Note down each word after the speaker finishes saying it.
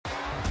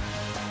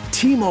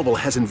T-Mobile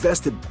has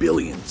invested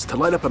billions to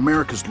light up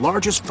America's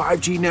largest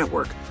 5G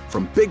network,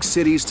 from big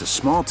cities to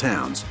small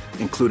towns,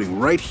 including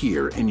right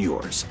here in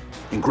yours.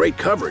 And great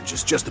coverage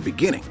is just the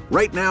beginning.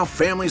 Right now,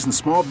 families and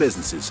small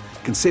businesses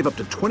can save up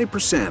to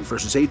 20%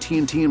 versus AT&T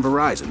and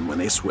Verizon when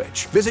they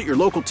switch. Visit your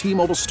local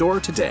T-Mobile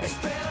store today.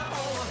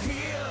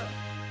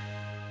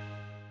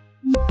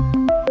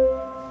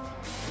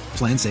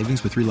 Plan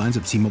savings with 3 lines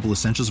of T-Mobile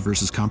Essentials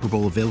versus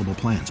comparable available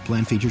plans.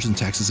 Plan features and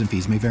taxes and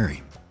fees may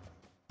vary.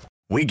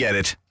 We get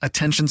it.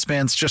 Attention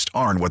spans just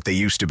aren't what they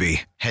used to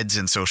be. Heads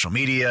in social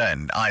media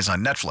and eyes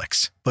on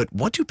Netflix. But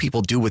what do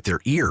people do with their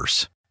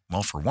ears?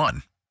 Well, for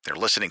one, they're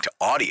listening to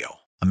audio.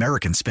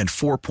 Americans spend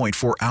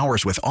 4.4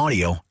 hours with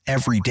audio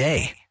every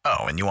day. Oh,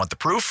 and you want the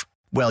proof?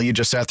 Well, you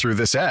just sat through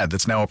this ad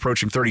that's now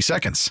approaching 30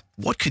 seconds.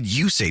 What could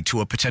you say to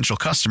a potential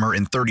customer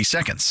in 30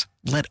 seconds?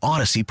 Let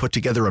Odyssey put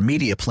together a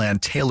media plan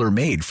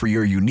tailor-made for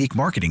your unique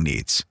marketing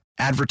needs.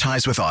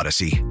 Advertise with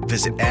Odyssey.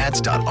 Visit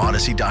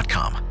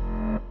ads.odyssey.com.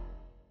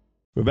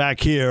 We're back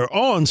here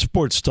on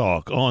Sports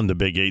Talk on the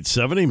Big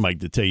 870. Mike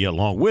Detillier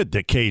along with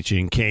the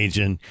Cajun,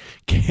 Ken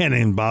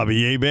and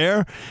Bobby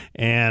Hebert.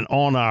 And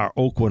on our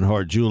Oakland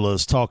Heart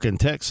Jewelers Talking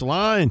Text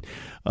line,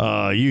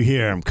 you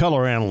hear him,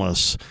 color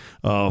analyst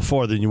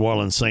for the New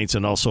Orleans Saints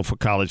and also for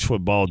college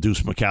football,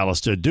 Deuce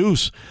McAllister.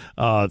 Deuce,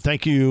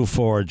 thank you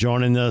for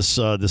joining us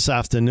this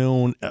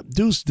afternoon.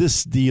 Deuce,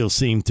 this deal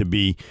seemed to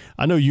be,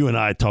 I know you and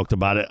I talked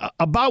about it,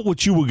 about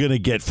what you were going to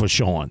get for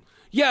Sean.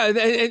 Yeah,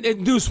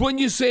 and Deuce, when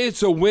you say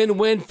it's a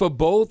win-win for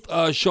both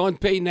Sean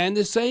Payton and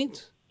the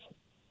Saints?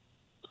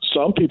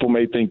 Some people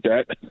may think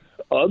that.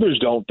 Others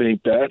don't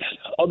think that.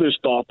 Others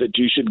thought that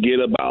you should get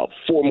about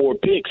 4 more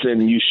picks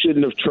and you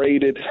shouldn't have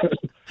traded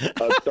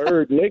a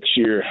third next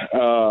year.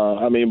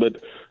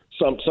 But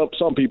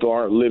some people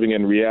aren't living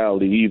in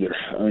reality either.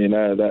 I mean,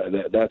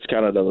 that's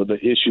kind of the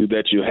issue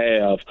that you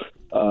have.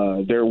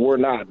 There were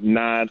not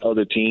 9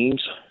 other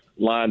teams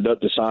lined up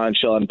to sign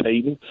Sean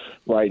Payton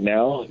right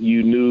now.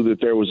 You knew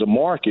that there was a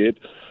market,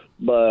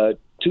 but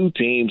 2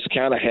 teams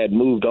kind of had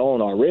moved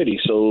on already.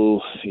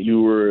 So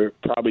you were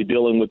probably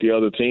dealing with the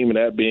other team, and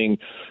that being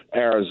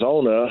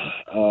Arizona.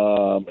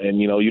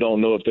 You don't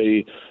know if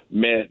they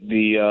met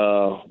the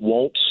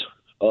wants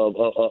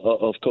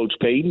of Coach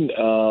Payton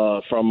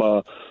from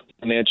a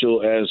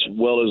financial as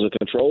well as a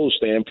control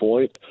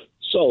standpoint.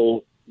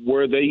 So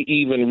were they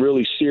even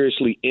really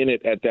seriously in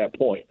it at that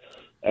point?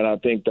 And I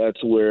think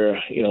that's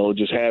where,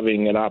 just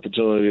having an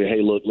opportunity,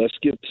 hey, look, let's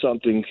get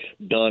something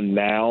done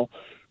now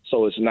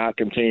so it's not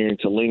continuing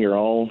to linger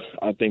on.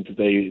 I think that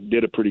they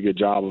did a pretty good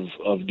job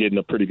of getting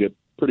a pretty good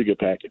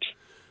package.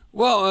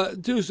 Well,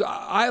 Deuce,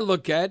 I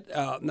look at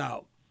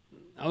now,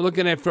 I'm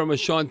looking at it from a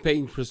Sean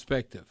Payton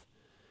perspective,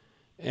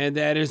 and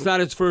that it's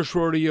not his first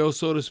rodeo,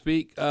 so to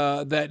speak,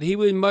 that he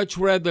would much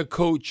rather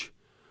coach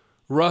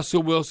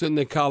Russell Wilson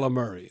than Kyler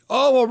Murray.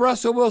 Oh, well,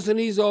 Russell Wilson,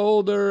 he's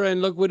older,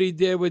 and look what he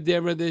did with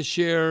Denver this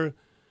year.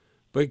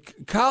 But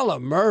Kyler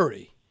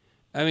Murray,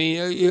 I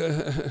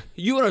mean,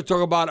 you want to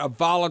talk about a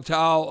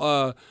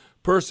volatile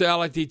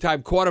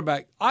personality-type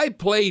quarterback. I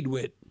played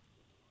with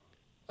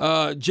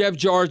Jeff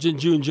George and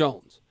June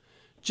Jones.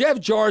 Jeff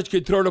George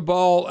could throw the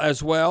ball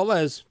as well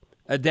as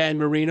a Dan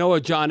Marino or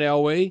John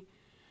Elway,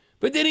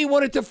 but then he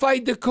wanted to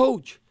fight the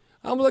coach.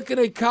 I'm looking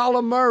at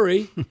Kyler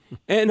Murray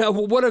and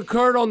what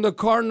occurred on the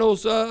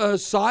Cardinals'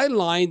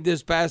 sideline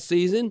this past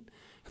season.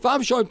 If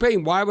I'm Sean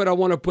Payton, why would I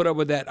want to put up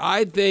with that?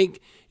 I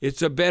think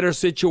it's a better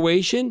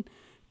situation,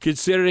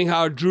 considering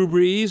how Drew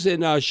Brees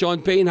and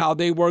Sean Payton, how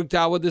they worked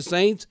out with the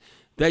Saints,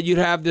 that you'd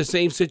have the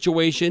same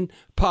situation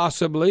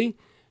possibly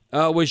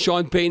with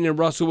Sean Payton and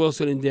Russell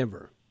Wilson in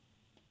Denver.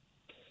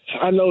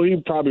 I know he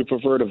probably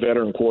preferred a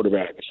veteran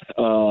quarterback,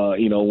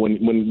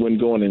 when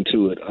going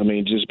into it. I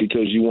mean, just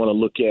because you want to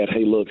look at,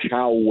 hey, look,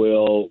 how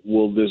well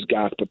will this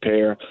guy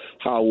prepare?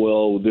 How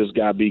well will this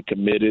guy be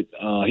committed?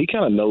 He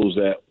kind of knows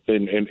that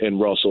in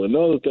Russell.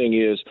 Another thing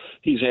is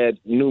he's had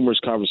numerous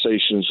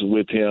conversations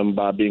with him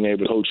by being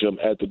able to coach him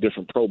at the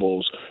different Pro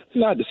Bowls.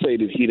 Not to say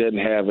that he doesn't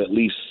have at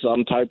least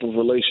some type of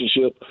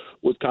relationship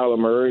with Kyler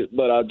Murray,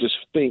 but I just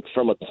think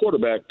from a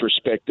quarterback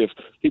perspective,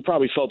 he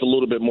probably felt a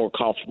little bit more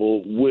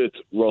comfortable with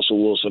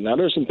Russell Wilson. Now,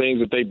 there's some things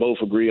that they both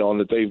agree on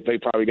that they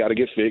probably got to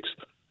get fixed.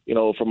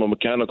 From a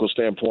mechanical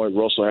standpoint,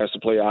 Russell has to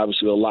play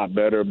obviously a lot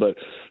better. But,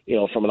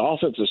 from an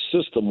offensive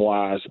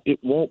system-wise, it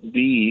won't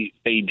be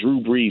a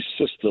Drew Brees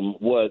system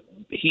what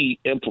he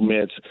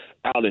implements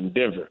out in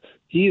Denver.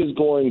 He is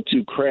going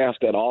to craft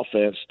that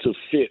offense to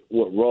fit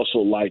what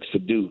Russell likes to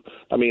do.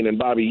 I mean, and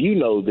Bobby, you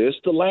know this,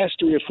 the last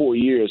 3 or 4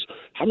 years,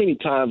 how many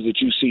times did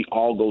you see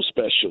All Go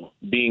Special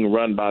being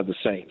run by the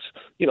Saints?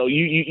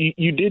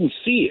 You didn't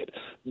see it.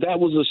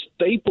 That was a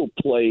staple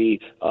play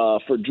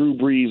for Drew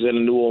Brees and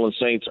the New Orleans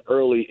Saints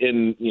early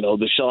in,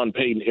 the Sean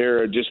Payton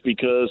era, just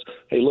because,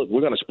 hey, look,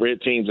 we're going to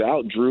spread teams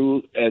out.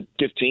 Drew at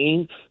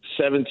 15,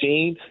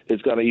 17,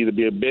 it's going to either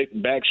be a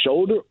big back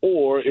shoulder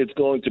or it's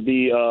going to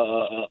be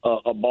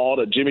a ball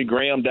to Jimmy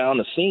Graham down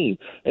the seam.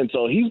 And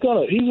so he's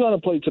gonna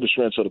play to the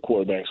strengths of the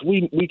quarterbacks.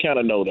 We kind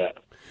of know that.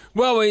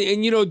 Well,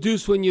 and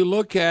Deuce, when you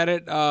look at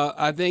it,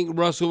 I think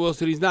Russell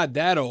Wilson, he's not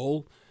that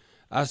old.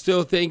 I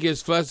still think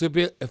his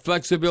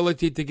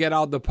flexibility to get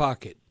out the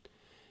pocket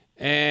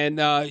and,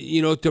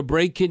 to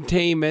break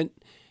containment.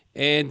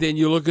 And then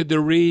you look at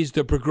the reads,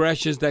 the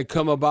progressions that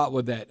come about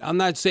with that. I'm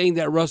not saying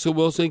that Russell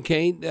Wilson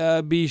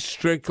can't be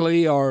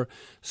strictly or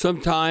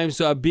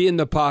sometimes be in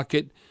the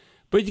pocket,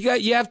 but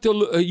you have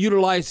to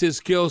utilize his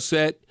skill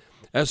set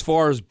as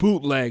far as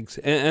bootlegs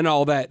and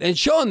all that. And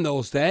Sean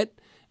knows that.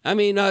 I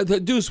mean,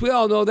 Deuce, we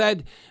all know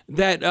that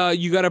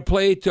you got to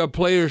play to a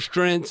player's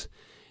strengths.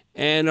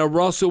 And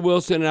Russell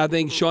Wilson, and I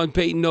think Sean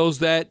Payton knows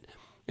that.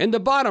 And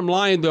the bottom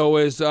line, though,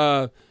 is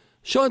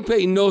Sean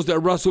Payton knows that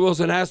Russell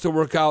Wilson has to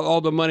work out all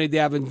the money they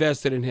have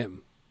invested in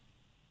him.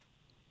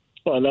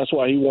 Well, and that's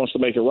why he wants to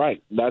make it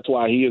right. That's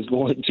why he is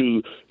going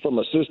to, from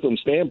a system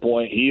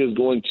standpoint, he is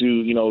going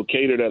to,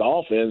 cater that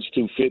offense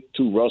to fit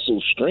to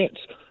Russell's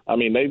strengths. I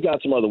mean, they've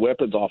got some other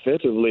weapons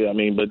offensively. I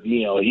mean, but,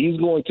 he's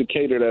going to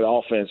cater that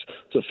offense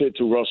to fit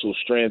to Russell's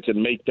strengths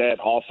and make that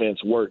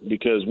offense work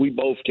because we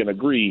both can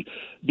agree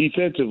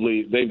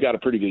defensively they've got a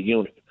pretty good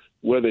unit.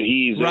 Whether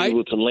he's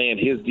able to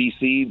land his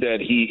DC that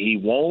he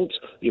won't,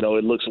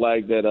 it looks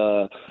like that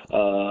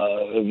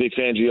Vic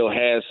Fangio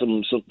has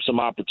some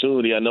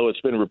opportunity. I know it's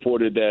been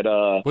reported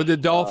that with the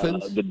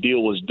Dolphins, the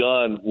deal was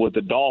done with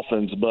the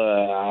Dolphins, but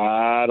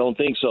I don't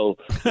think so.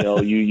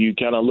 You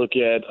kind of look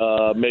at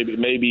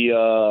maybe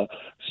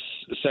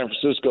San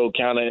Francisco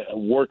kind of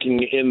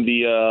working in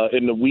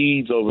the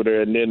weeds over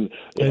there, and then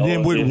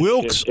with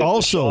Wilkes if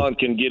also Sean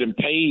can get him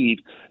paid.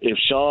 If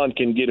Sean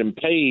can get him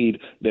paid,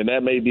 then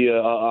that may be an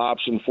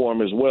option for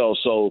him as well.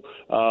 So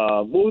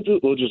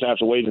we'll just have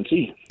to wait and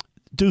see.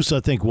 Deuce, I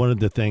think one of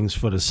the things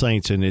for the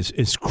Saints, and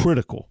it's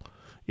critical,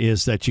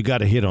 is that you got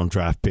to hit on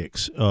draft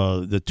picks.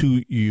 The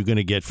two you're going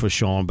to get for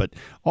Sean, but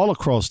all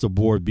across the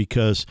board,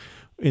 because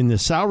in the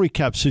salary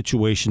cap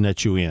situation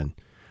that you're in,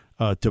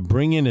 to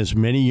bring in as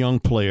many young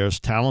players,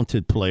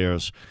 talented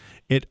players,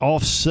 it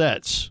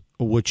offsets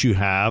what you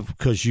have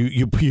because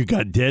you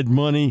got dead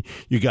money,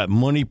 you got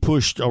money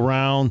pushed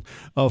around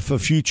for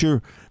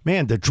future.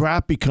 Man, the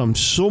draft becomes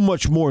so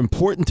much more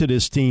important to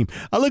this team.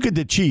 I look at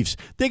the Chiefs;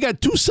 they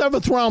got 2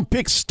 7th-round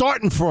picks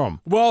starting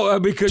from. Well,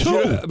 because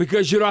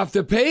you don't have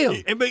to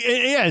pay them.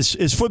 Yes,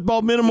 it's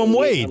football minimum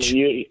wage.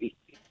 You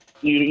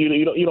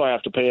don't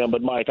have to pay them,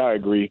 but Mike, I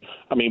agree.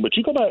 I mean, but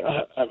you go back.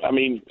 I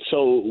mean,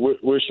 so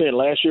we're saying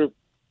last year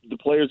the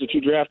players that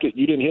you drafted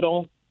you didn't hit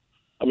on.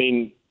 I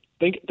mean,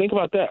 think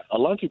about that.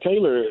 Alontae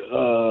Taylor,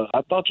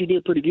 I thought you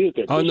did pretty good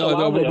there. Oh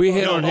no, but we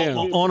hit on him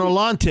on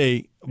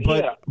Alontae.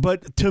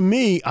 But to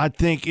me, I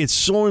think it's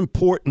so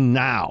important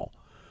now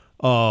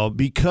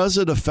because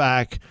of the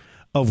fact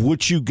of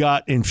what you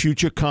got in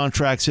future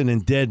contracts and in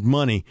dead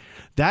money.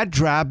 This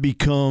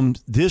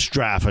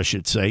draft, I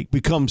should say,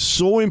 becomes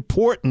so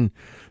important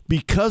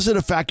because of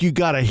the fact you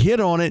got to hit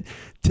on it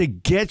to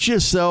get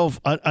yourself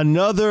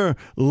another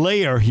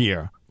layer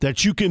here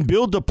that you can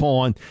build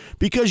upon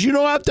because you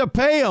don't have to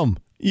pay them.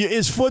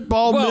 It's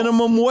football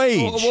minimum wage.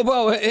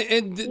 I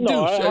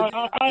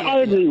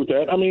agree with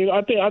that. I mean,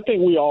 I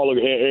think we all are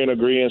in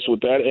agreement with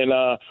that. And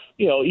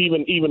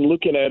even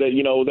looking at it,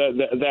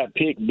 that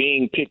pick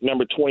being pick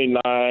number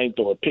 29th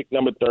or pick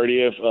number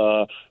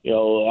 30th.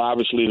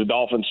 Obviously the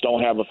Dolphins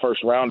don't have a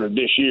first rounder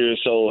this year,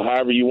 so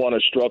however you want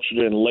to structure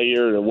it and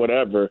layer it or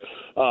whatever.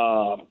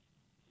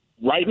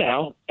 Right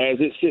now, as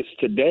it sits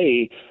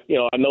today,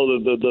 I know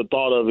the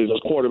thought of is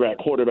quarterback.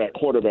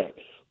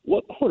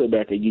 What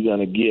quarterback are you going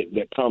to get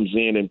that comes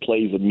in and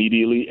plays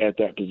immediately at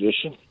that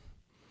position?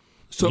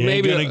 So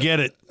maybe going to get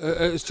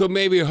it. So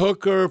maybe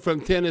Hooker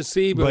from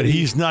Tennessee, but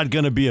he's not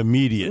going to be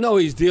immediate. No,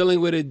 he's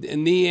dealing with a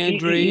knee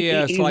injury.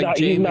 He's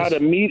not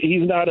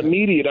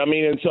immediate. I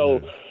mean, and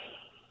so.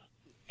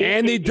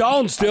 Andy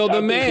Dalton's still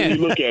the man. When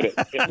you look at it,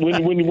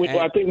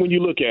 I think when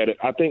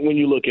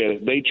you look at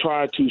it, they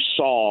try to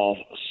solve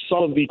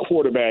some of the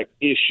quarterback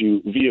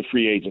issue via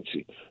free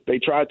agency. They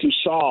try to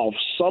solve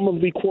some of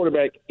the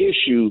quarterback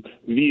issue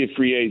via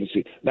free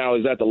agency. Now,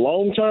 is that the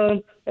long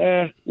term?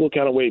 We'll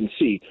kind of wait and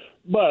see.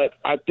 But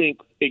I think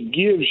it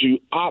gives you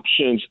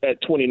options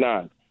at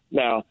 29.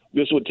 Now,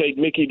 this would take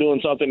Mickey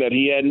doing something that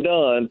he hadn't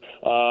done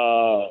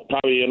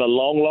probably in a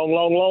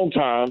long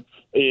time,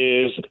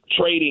 is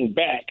trading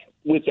back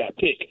with that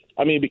pick.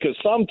 I mean, because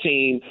some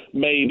team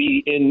may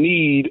be in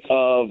need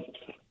of,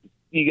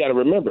 you got to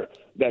remember,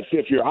 that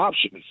fifth-year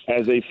option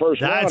as a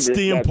first rounder. That's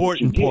the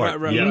important part.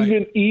 Right.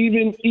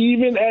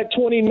 Even at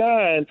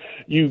 29,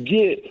 you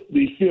get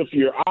the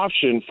fifth-year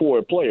option for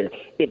a player.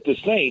 If the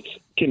Saints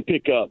can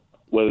pick up,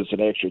 whether it's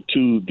an extra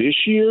 2 this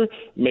year,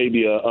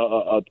 maybe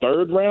a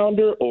third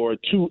rounder, or a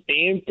 2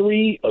 and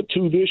 3, a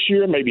 2 this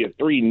year, maybe a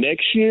 3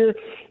 next year.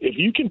 If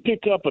you can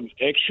pick up an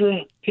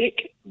extra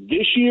pick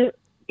this year,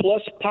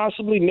 plus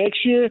possibly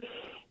next year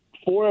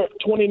for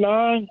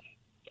 29,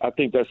 I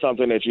think that's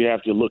something that you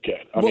have to look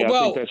at. I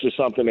think that's just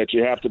something that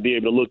you have to be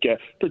able to look at,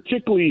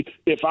 particularly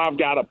if I've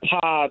got a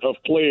pod of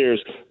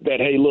players that,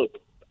 hey, look,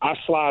 I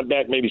slide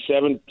back maybe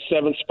seven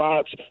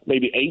spots,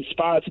 maybe 8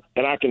 spots,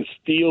 and I can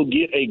still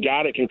get a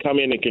guy that can come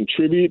in and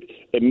contribute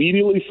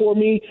immediately for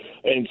me.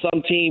 And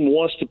some team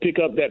wants to pick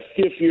up that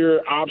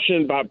 5th-year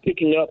option by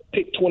picking up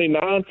pick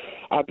 29.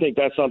 I think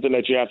that's something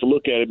that you have to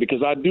look at it,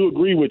 because I do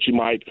agree with you,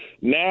 Mike.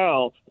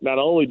 Now, not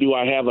only do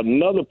I have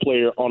another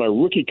player on a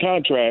rookie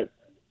contract,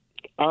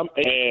 I'm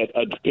add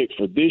a pick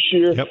for this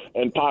year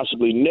and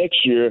possibly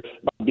next year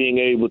by being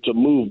able to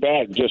move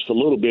back just a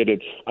little bit.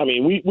 And I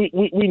mean,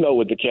 we know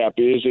what the cap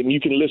is, and you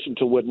can listen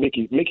to what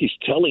Mickey's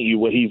telling you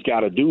what he's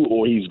got to do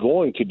or he's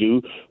going to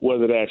do,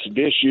 whether that's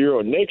this year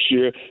or next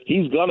year.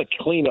 He's going to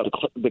clean up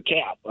the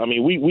cap. I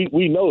mean,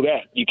 we know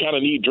that. You kind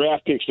of need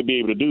draft picks to be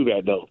able to do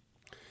that, though.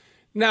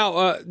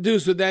 Now,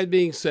 Deuce, with that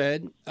being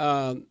said,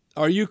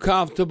 are you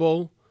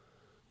comfortable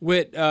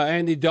with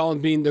Andy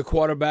Dalton being the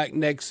quarterback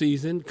next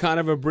season, kind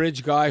of a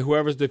bridge guy,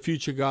 whoever's the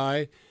future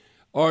guy?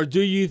 Or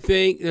do you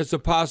think there's a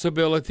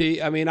possibility?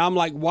 I mean, I'm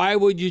like, why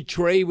would you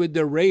trade with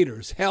the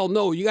Raiders? Hell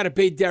no, you got to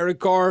pay Derek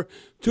Carr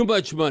too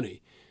much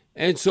money.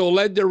 And so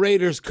let the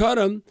Raiders cut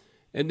him,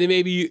 and then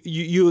maybe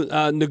you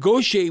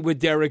negotiate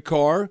with Derek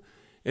Carr,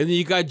 and then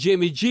you got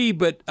Jimmy G.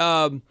 But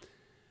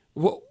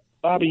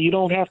Bobby, you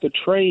don't have to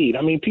trade.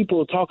 I mean,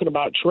 people are talking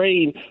about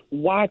trade.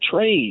 Why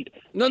trade?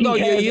 No,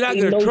 you're not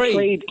going to trade.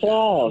 Trade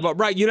clause. But,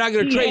 right, you're not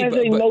going to trade. He has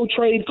a no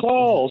trade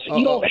clause.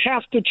 You don't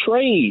have to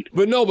trade.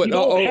 But no, but you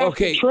don't have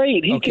okay. to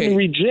trade. He can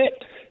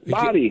reject.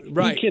 Bobby,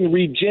 right. He can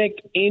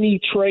reject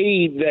any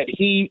trade that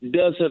he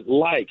doesn't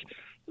like.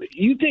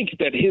 You think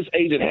that his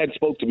agent hadn't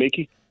spoke to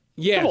Mickey?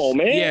 Yes. Come on,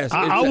 man. Yes.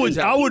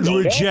 I would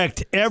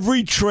reject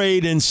every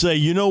trade and say,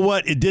 you know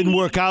what, it didn't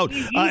work out,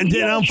 and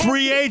then I'm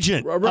free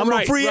agent. I'm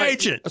a free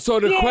agent. So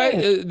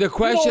the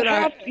question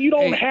you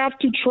don't have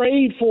to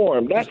trade for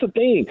him. That's the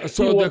thing.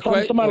 So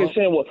somebody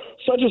saying, well,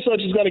 such and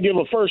such is going to give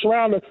a first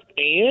rounder,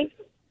 and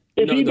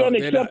if he doesn't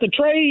accept the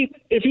trade,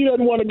 if he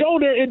doesn't want to go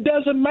there, it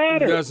doesn't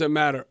matter. It doesn't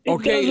matter.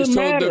 Okay.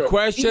 So the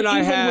question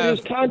I have: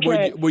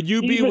 would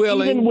you be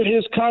willing? Even with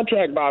his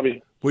contract,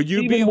 Bobby. Would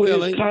you be willing?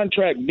 With his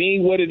contract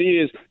being what it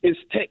is, it's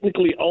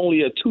technically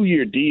only a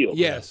 2-year deal.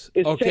 Yes.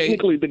 It's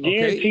technically the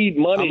guaranteed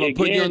money. I'm going to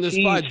put you on the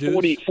spot,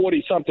 dude.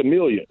 40-something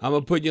million. I'm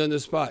going to put you on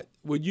the spot.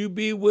 Would you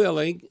be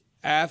willing,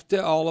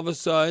 after all of a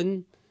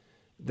sudden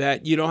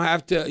that you don't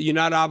have to, you're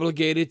not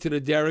obligated to the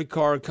Derek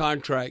Carr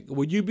contract,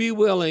 would you be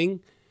willing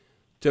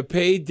to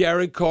pay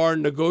Derek Carr,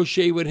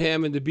 negotiate with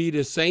him, and to be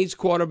the Saints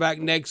quarterback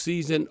next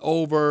season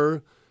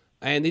over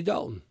Andy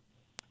Dalton?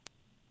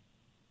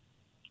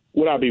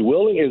 Would I be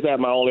willing? Is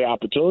that my only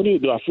opportunity?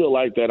 Do I feel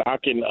like that I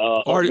can?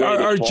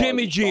 Or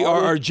Jimmy G,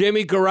 or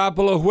Jimmy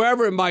Garoppolo,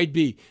 whoever it might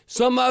be,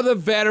 some other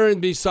veteran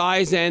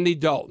besides Andy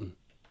Dalton.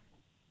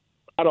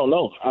 I don't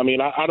know. I mean,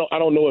 I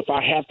don't know if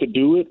I have to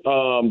do it.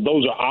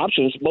 Those are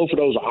options. Both of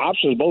those are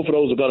options. Both of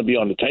those are going to be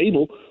on the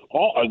table.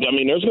 I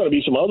mean, there's going to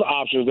be some other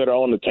options that are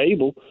on the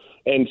table.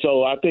 And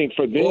so I think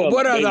for them,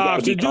 what other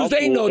options? Dude,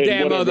 they know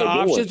damn other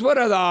options. Doing. What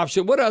other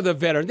option? What other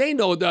veteran? They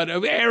know that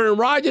Aaron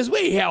Rodgers.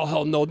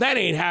 Hell no, that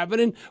ain't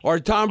happening. Or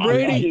Tom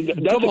Brady.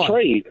 That's a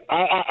trade.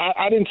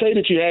 I didn't say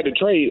that you had to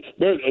trade.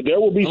 There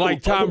will be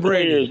like some Tom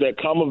Brady players that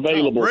come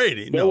available. Tom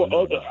Brady.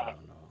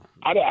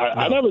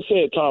 I never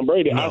said Tom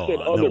Brady. I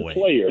said other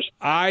players.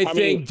 I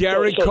think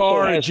Derek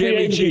Carr and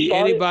Jimmy G.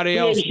 Anybody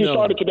else? No.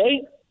 Started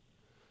today.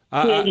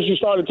 Free agency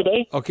started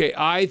today? Okay,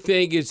 I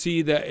think it's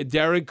either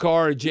Derek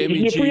Carr or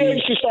Jimmy G. Free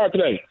agency start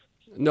today.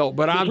 No,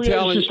 but I'm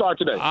telling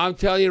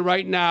you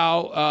right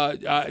now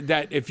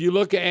that if you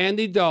look at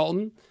Andy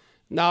Dalton,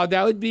 now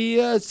that would be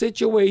a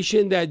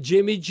situation that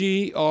Jimmy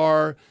G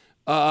or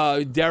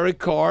Derek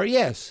Carr,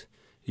 yes,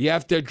 you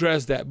have to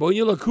address that. But when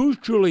you look who's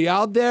truly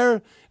out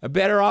there, a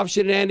better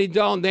option than Andy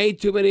Dalton, there ain't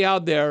too many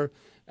out there.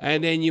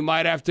 And then you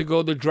might have to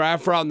go the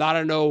draft route. And I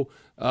don't know,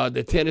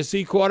 the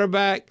Tennessee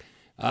quarterback.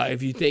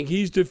 If you think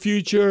he's the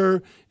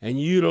future and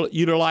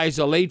utilize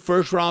a late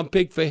first-round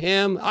pick for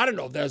him, I don't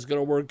know if that's going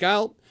to work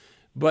out.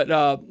 But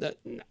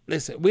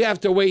listen, we have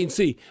to wait and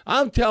see.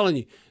 I'm telling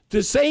you,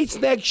 the Saints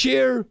next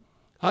year,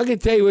 I can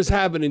tell you what's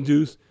happening,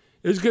 Deuce.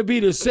 It's going to be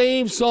the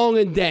same song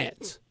and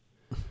dance.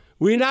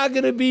 We're not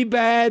going to be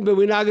bad, but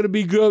we're not going to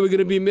be good. We're going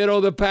to be middle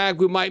of the pack.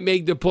 We might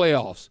make the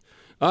playoffs.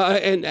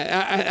 And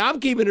I'm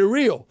keeping it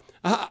real.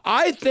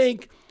 I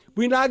think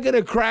we're not going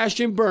to crash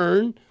and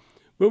burn.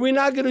 But we're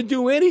not going to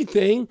do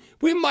anything.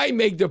 We might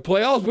make the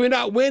playoffs. We're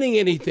not winning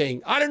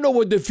anything. I don't know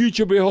what the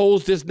future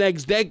beholds this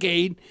next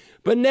decade,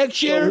 but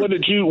next year. So what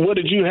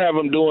did you have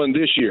them doing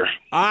this year?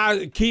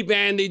 I keep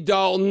Andy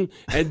Dalton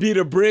and be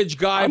the bridge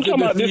guy I'm for talking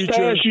the about future. This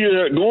past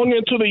year, going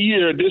into the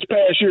year, this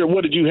past year,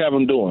 what did you have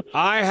them doing?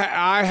 I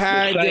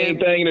had the same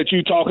thing that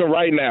you talking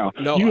right now.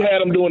 No, you had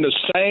them doing the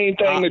same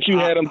thing that you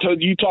had them.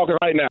 You talking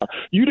right now.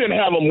 You didn't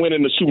have them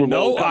winning the Super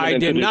Bowl. No, I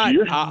did not.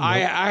 I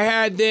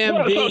had them.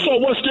 So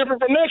what's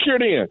different from next year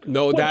then?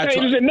 No, what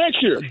changes it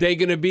next year? They're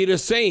going to be the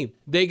same.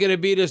 They're going to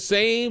be the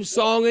same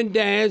song and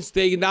dance.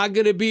 They're not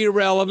going to be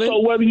irrelevant. So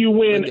whether you you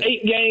win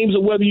 8 games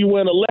or whether you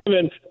win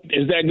 11,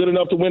 is that good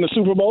enough to win a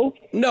Super Bowl?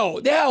 No,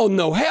 hell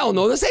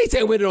no. The Saints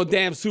ain't winning no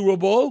damn Super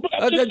Bowl.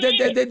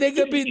 They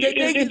could be.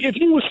 If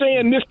you were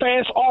saying this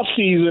past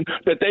offseason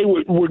that they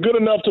were good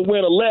enough to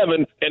win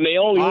 11 and they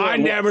only I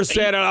never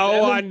said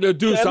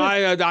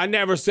I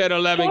never said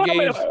 11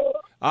 games.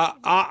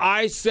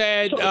 I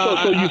said.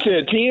 So you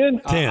said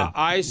 10? 10.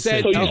 I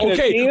said, So you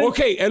said 10?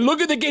 okay. And look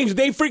at the games.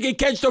 They freaking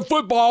catch the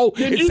football.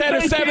 Instead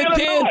of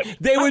 7-10,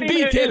 they would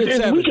be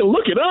 10-7. We can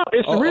look it up.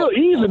 It's real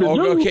easy to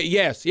do. Okay,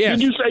 yes.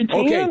 Did you say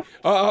 10?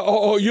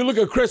 Okay. You look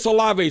at Chris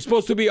Olave. He's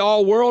supposed to be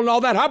all world and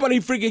all that. How about he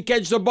freaking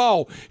catch the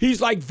ball?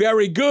 He's like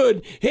very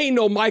good. He ain't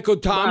no Michael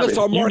Thomas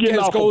or Marquez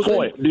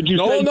Golden. Did you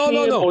say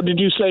 10 or did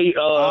you say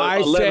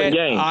 11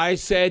 games? I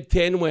said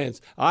 10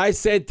 wins. I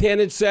said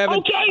 10-7.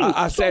 Okay.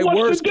 I said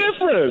what's the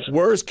difference?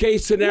 Worst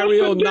case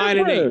scenario,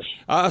 9-8.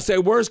 I say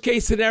worst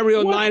case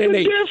scenario,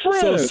 9-8.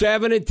 So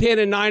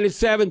 7-10 and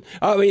 9-7.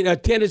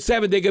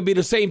 10-7. They could be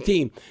the same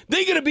team.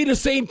 They're gonna be the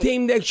same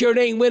team next year.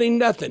 They ain't winning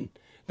nothing.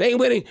 They ain't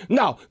winning.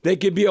 No, they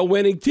could be a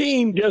winning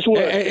team. Guess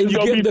what? And you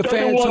give the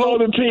fans hope.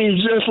 Other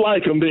teams just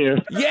like them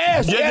then.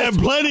 Yes. There are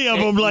plenty of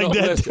them like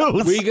that, too.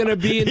 We're going to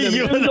be in the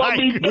There's going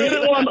to be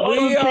 31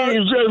 other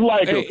teams just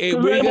like them.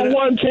 Because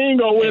one team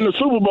going to win the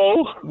Super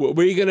Bowl.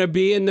 We're going to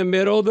be in the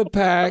middle of the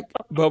pack,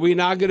 but we're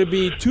not going to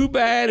be too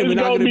bad, and we're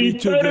not going to be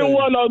too good.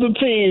 31 other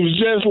teams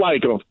just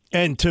like them.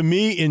 And to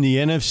me, in the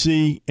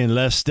NFC,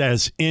 unless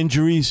there's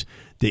injuries,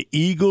 the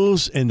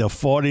Eagles and the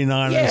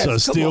 49ers are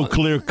still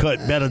clear-cut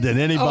better than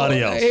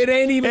anybody else. It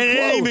ain't even close. It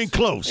ain't even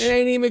close. It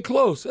ain't even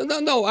close.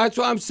 No, that's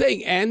what I'm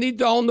saying. Andy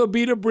Dalton will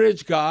be the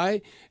bridge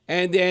guy.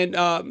 And then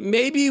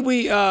maybe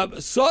we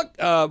suck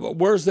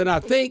worse than I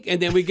think,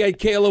 and then we get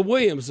Caleb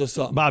Williams or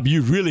something. Bob,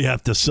 you really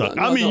have to suck.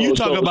 You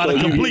talk about a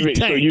complete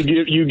tank. So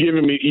you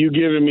giving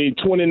me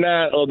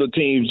 29 other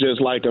teams just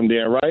like them,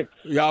 then, right?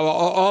 Yeah.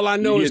 All I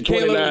know is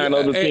Caleb. 29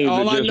 other teams.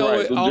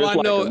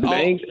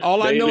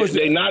 All I know is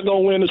they're not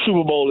gonna win the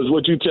Super Bowl. Is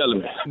what you telling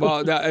me?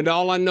 Well, and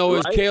all I know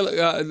is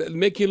Caleb.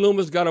 Mickey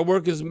Loomis got to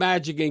work his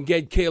magic and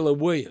get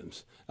Caleb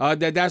Williams.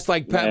 That's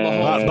like Pat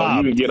Mahomes.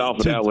 Bob, you can get off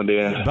of that one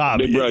there. Bob,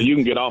 big bro, you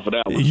can get off of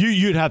that one.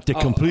 You'd have to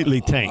completely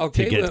tank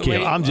to get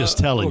Caleb. I'm just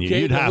telling you,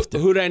 you'd have to.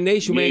 Who that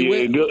nation ain't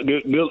winning?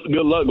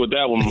 Good luck with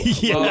that one.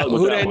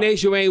 Who that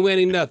nation ain't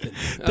winning nothing.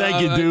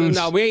 Thank you, dudes.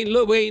 No, we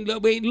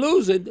ain't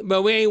losing,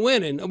 but we ain't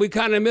winning. We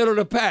kind of middle of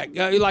the pack.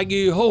 Like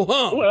you ho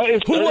hum. Well,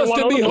 who wants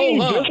to be ho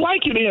hum? Just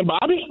like you, then,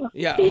 Bobby.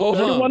 Yeah, ho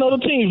hum. 31 other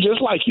teams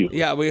just like you.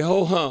 Yeah, we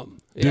ho hum.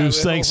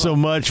 Dudes, thanks so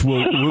much.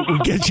 We'll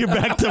get you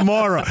back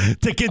tomorrow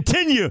to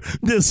continue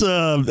this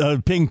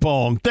ping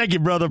pong. Thank you,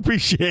 brother.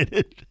 Appreciate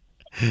it.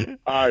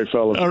 All right,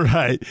 fellas. All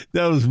right.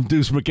 That was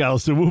Deuce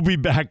McAllister. We'll be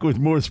back with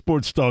more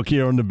sports talk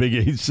here on the Big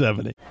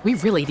 870. We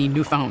really need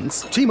new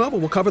phones. T-Mobile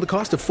will cover the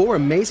cost of 4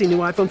 amazing new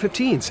iPhone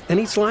 15s, and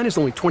each line is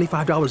only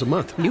 $25 a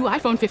month. New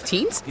iPhone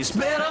 15s? It's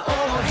better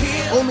over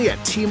here. Only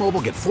at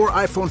T-Mobile, get 4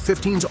 iPhone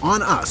 15s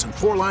on us and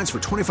 4 lines for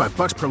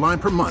 $25 per line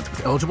per month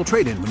with eligible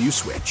trade-in when you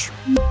switch.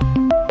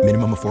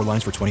 Minimum of 4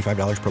 lines for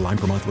 $25 per line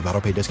per month with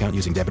autopay discount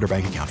using debit or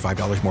bank account.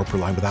 $5 more per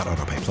line without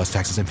autopay, plus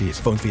taxes and fees.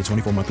 Phone fee at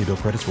 24 monthly bill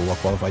credits for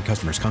well-qualified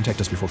customers. Contact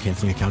us before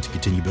canceling account to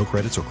continue bill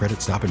credits or credit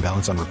stop and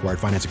balance on required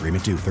finance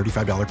agreement due.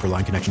 $35 per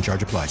line connection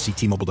charge applies. See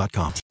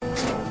T-Mobile.com.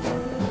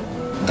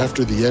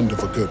 After the end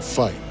of a good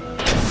fight,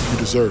 you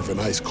deserve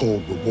an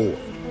ice-cold reward.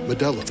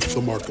 Modelo is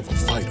the mark of a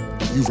fighter.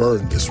 You've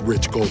earned this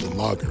rich golden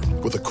lager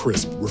with a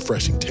crisp,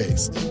 refreshing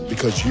taste.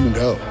 Because you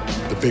know,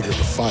 the bigger the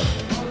fight,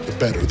 the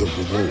better the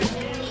reward.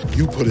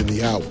 You put in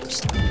the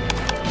hours,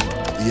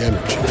 the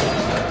energy,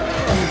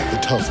 the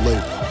tough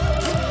labor.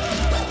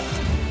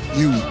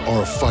 You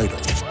are a fighter,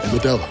 and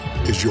Modelo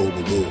is your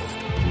reward.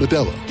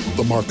 Modelo,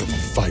 the mark of a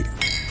fighter.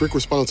 Drink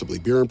responsibly.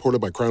 Beer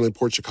imported by Crown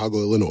Imports, Chicago,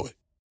 Illinois.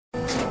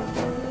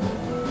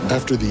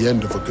 After the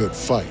end of a good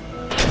fight,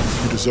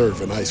 you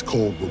deserve an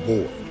ice-cold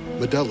reward.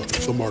 Modelo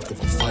is the mark of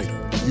a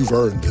fighter. You've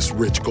earned this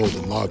rich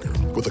golden lager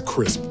with a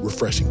crisp,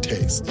 refreshing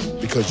taste.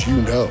 Because you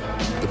know,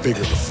 the bigger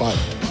the fight,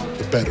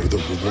 the better the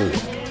reward.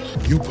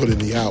 You put in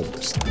the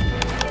hours,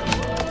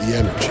 the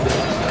energy,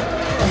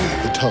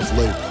 the tough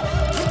labor.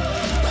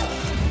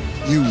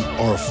 You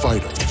are a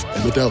fighter,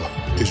 and Modelo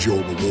is your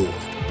reward.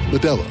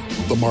 Modelo,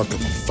 the mark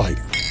of a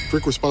fighter.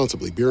 Drink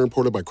responsibly. Beer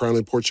imported by Crown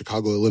Imports,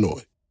 Chicago,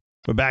 Illinois.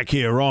 We're back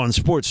here on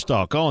Sports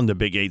Talk on the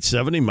Big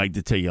 870. Mike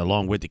Detillier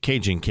along with the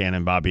Cajun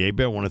Cannon, Bobby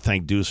Hebert. I want to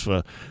thank Deuce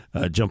for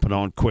jumping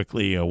on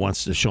quickly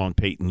once the Sean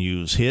Payton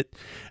news hit.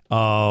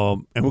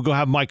 And we're going to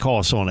have Mike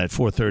Hoss on at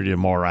 4:30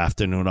 tomorrow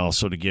afternoon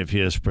also to give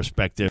his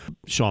perspective,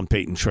 Sean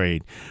Payton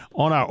trade.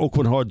 On our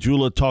Oakland Hart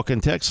Jeweler talk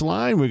and text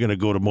line, we're going to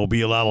go to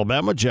Mobile,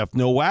 Alabama. Jeff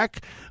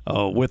Nowak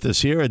with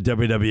us here at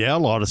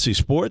WWL Odyssey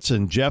Sports.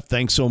 And Jeff,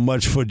 thanks so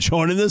much for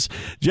joining us.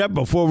 Jeff,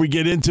 before we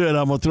get into it,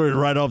 I'm going to throw it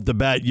right off the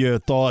bat, your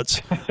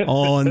thoughts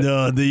on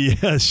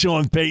the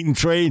Sean Payton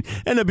trade.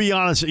 And to be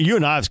honest, you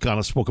and I have kind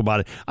of spoke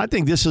about it. I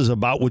think this is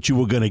about what you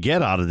were going to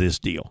get out of this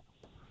deal.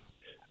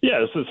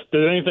 Yeah,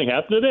 did anything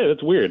happen today?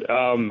 That's weird.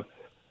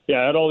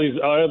 I had all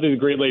these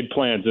great laid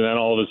plans, and then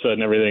all of a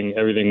sudden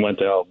everything went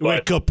to hell.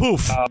 Like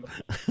kapoof.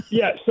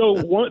 So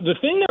the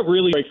thing that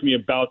really strikes me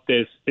about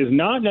this is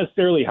not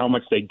necessarily how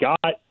much they got,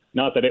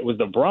 not that it was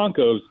the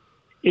Broncos.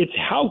 It's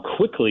how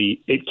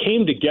quickly it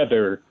came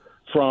together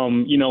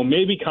from,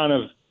 maybe kind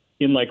of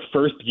in like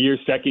first gear,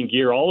 second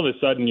gear. All of a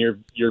sudden you're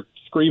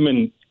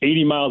screaming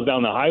 80 miles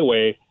down the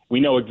highway. We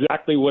know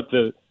exactly what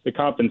the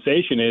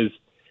compensation is.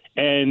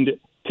 And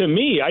to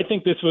me, I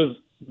think this was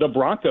the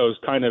Broncos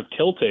kind of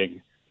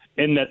tilting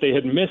in that they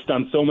had missed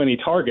on so many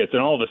targets.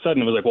 And all of a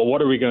sudden it was like, well,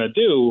 what are we going to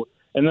do?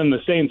 And then the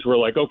Saints were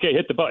like, okay,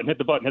 hit the button.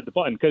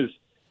 Because,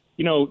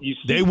 you see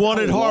they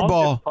wanted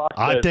Harbaugh.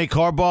 I think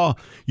Harbaugh,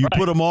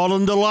 put them all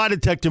in the lie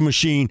detector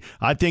machine.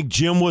 I think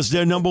Jim was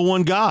their number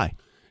one guy.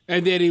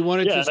 And then he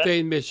wanted to stay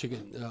in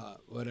Michigan,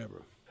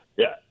 whatever.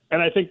 Yeah.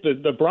 And I think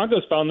the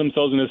Broncos found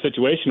themselves in a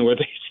situation where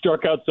they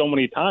struck out so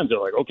many times. They're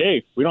like,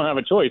 okay, we don't have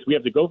a choice. We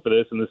have to go for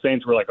this. And the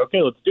Saints were like,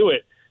 okay, let's do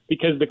it.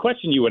 Because the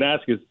question you would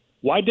ask is,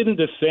 why didn't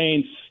the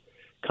Saints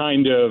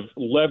kind of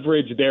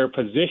leverage their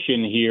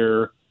position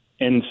here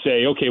and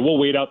say, okay, we'll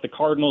wait out the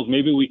Cardinals.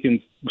 Maybe we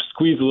can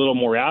squeeze a little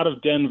more out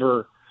of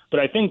Denver. But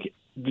I think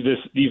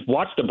you've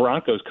watched the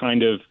Broncos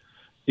kind of,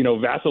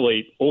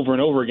 vacillate over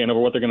and over again over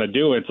what they're going to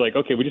do. And it's like,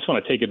 okay, we just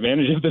want to take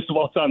advantage of this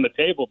while it's on the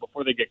table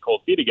before they get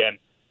cold feet again.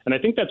 And I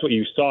think that's what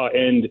you saw.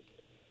 And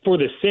for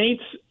the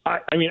Saints,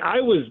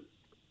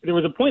 there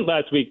was a point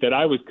last week that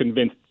I was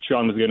convinced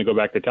Sean was going to go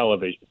back to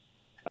television.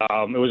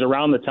 It was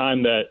around the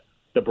time that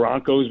the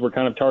Broncos were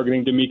kind of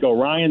targeting DeMeco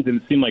Ryans,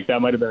 and it seemed like that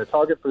might have been a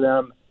target for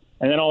them.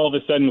 And then all of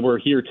a sudden we're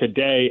here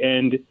today.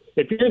 And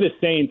if you're the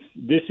Saints,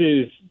 this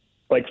is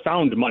like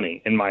found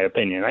money, in my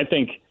opinion. I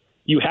think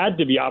you had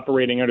to be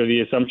operating under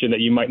the assumption that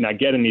you might not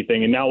get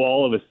anything. And now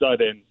all of a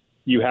sudden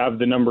you have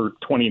the number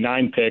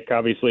 29 pick.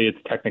 Obviously it's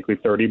technically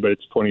 30, but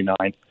it's 29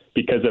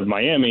 because of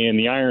Miami. And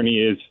the irony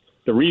is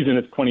the reason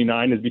it's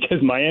 29 is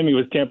because Miami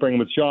was tampering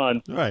with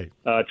Sean, right?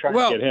 Trying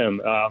to get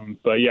him.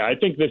 But yeah, I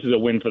think this is a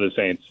win for the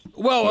Saints.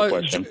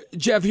 Well,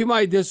 Jeff, you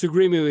might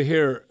disagree with me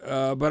here,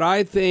 but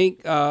I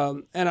think,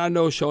 and I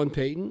know Sean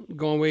Payton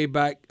going way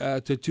back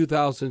to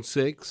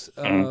 2006.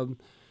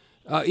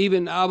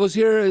 Even I was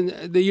here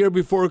in the year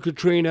before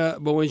Katrina,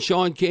 but when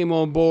Sean came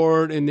on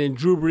board, and then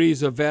Drew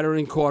Brees, a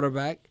veteran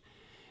quarterback.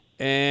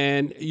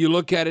 And you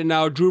look at it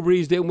now, Drew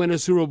Brees didn't win a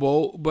Super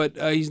Bowl, but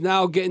he's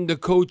now getting to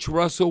coach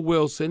Russell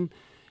Wilson.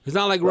 It's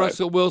not like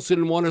Russell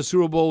Wilson won a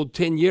Super Bowl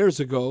 10 years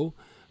ago.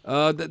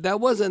 That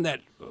wasn't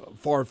that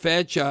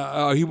far-fetched.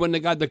 He wouldn't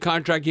have got the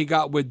contract he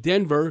got with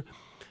Denver.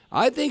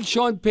 I think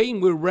Sean Payton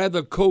would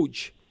rather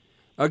coach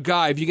a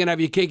guy, if you're going to have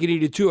your cake and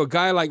eat it too, a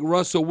guy like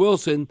Russell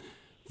Wilson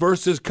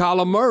versus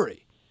Kyler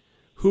Murray,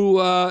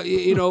 who,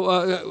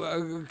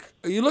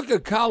 you look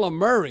at Kyler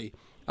Murray.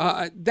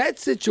 That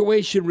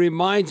situation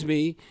reminds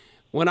me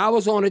when I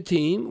was on a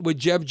team with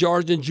Jeff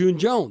George and June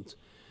Jones.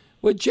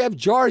 With Jeff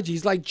George,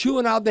 he's like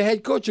chewing out the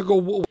head coach. When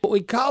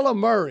Kyler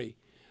Murray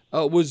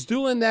was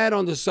doing that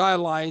on the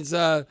sidelines,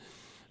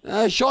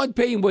 Sean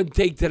Payton wouldn't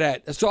take to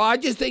that. So I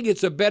just think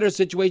it's a better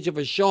situation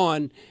for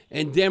Sean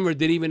and Denver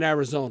than even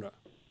Arizona.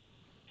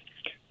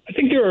 I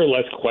think there are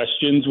less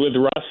questions with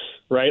Russ,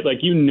 right? Like,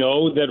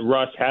 that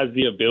Russ has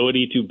the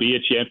ability to be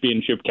a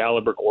championship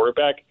caliber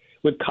quarterback.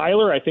 With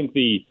Kyler, I think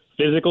the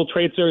physical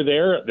traits are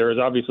there. There is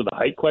obviously the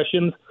height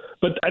questions,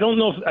 but I don't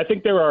know. I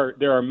think there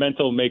are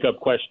mental makeup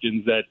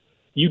questions that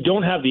you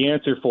don't have the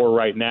answer for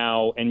right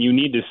now, and you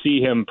need to see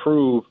him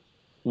prove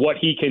what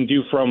he can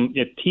do from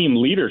a team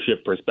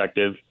leadership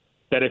perspective.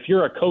 That if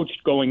you're a coach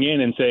going in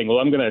and saying, "Well,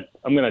 I'm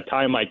gonna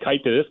tie my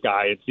kite to this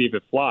guy and see if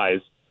it flies,"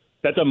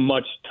 that's a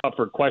much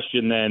tougher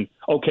question than,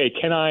 okay,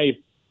 can I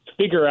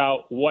figure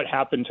out what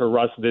happened to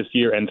Russ this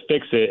year and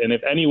fix it? And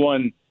if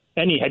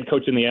any head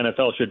coach in the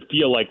NFL should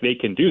feel like they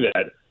can do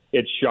that,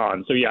 it's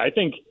Sean. So yeah, I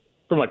think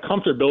from a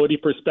comfortability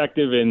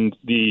perspective and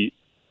the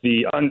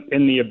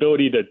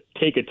ability to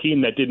take a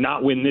team that did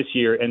not win this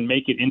year and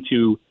make it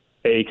into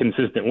a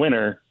consistent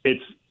winner,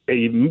 it's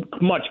a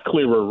much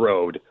clearer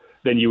road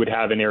than you would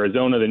have in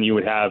Arizona, than you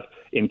would have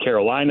in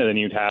Carolina, than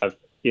you'd have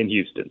in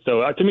Houston.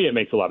 So to me, it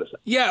makes a lot of sense.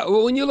 Yeah,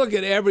 well, when you look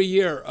at every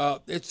year,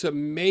 it's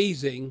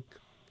amazing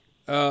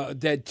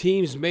that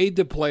teams made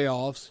the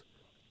playoffs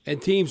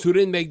and teams who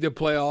didn't make the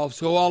playoffs,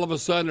 who all of a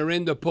sudden are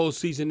in the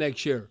postseason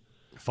next year.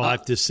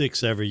 5 to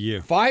 6 every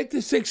year. 5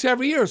 to 6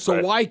 every year.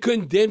 So why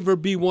couldn't Denver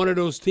be one of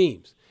those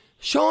teams?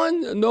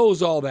 Sean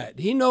knows all that.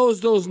 He knows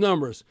those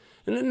numbers.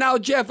 And now,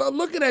 Jeff,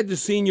 looking at the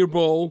Senior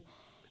Bowl,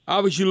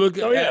 obviously you look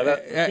at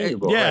Senior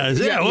Bowl,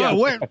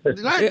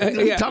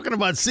 we're talking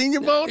about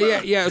Senior Bowl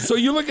now? Yeah. So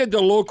you look at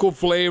the local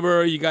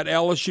flavor. You got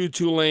LSU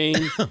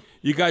Tulane.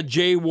 You got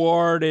Jay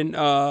Ward and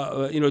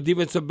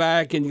defensive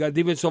back, and you got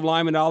defensive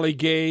lineman Ali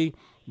Gay,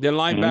 then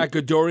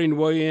linebacker Dorian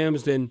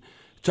Williams, then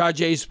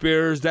Tajay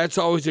Spears. That's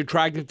always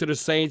attractive to the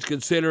Saints,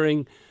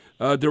 considering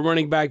the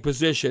running back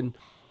position.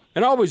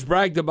 And I always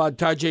bragged about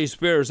Tajay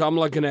Spears. I'm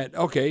looking at,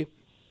 okay,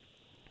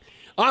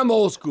 I'm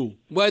old school,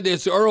 whether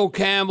it's Earl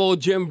Campbell,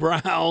 Jim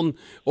Brown,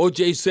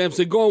 O.J.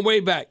 Simpson, going way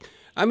back.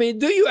 I mean,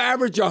 do you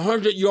average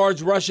 100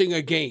 yards rushing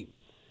a game?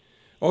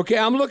 Okay,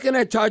 I'm looking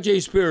at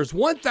Tajay Spears,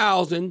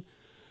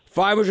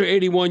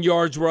 1,581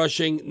 yards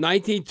rushing,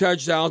 19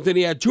 touchdowns. Then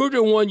he had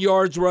 201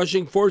 yards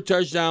rushing, 4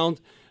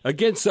 touchdowns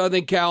against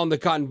Southern Cal in the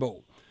Cotton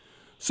Bowl.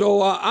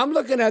 So I'm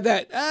looking at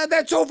that.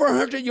 That's over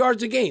 100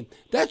 yards a game.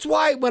 That's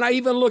why when I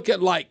even look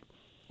at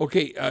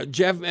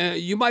Jeff,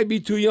 you might be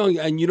too young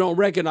and you don't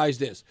recognize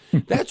this.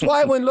 That's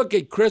why when look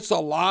at Chris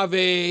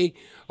Olave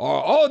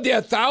or,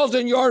 they're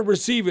 1,000-yard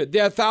receiver,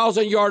 they're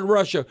 1,000-yard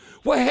rusher.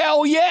 Well,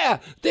 hell yeah,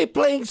 they're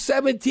playing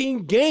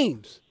 17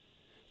 games.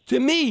 To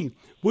me,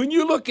 when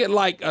you look at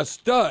like a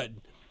stud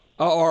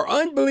or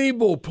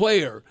unbelievable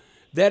player,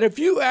 that if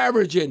you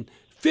averaging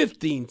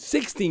 15,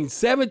 16,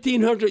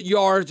 1,700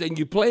 yards and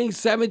you're playing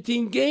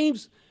 17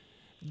 games,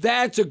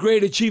 that's a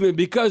great achievement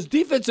because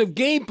defensive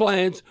game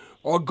plans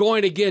are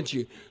going against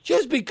you.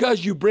 Just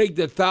because you break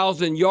the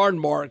 1,000-yard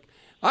mark,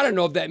 I don't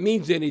know if that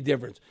means any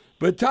difference.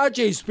 But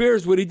Tajay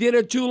Spears, what he did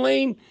at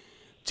Tulane,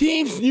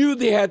 teams knew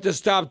they had to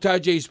stop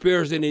Tajay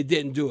Spears and they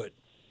didn't do it.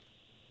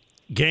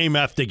 Game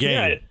after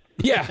game.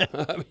 Yeah.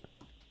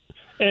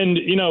 And,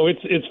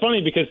 it's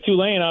funny because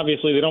Tulane,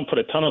 obviously, they don't put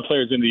a ton of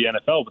players into the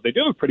NFL, but they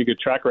do have a pretty good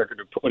track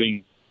record of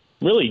putting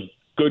really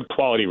good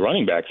quality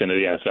running backs into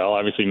the NFL.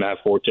 Obviously, Matt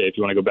Forte, if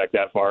you want to go back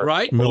that far.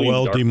 Right.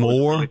 Noel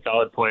Moore. Really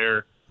solid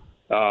player.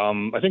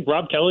 I think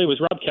Rob Kelly. Was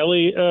Rob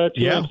Kelly Tulane?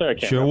 Yeah,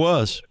 sure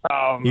was.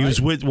 He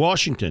was with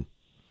Washington.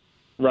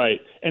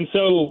 Right. And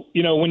so,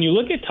 when you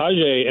look at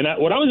Tajay, and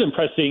what I was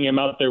impressed seeing him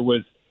out there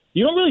was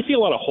you don't really see a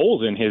lot of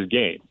holes in his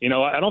game.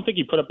 I don't think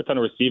he put up a ton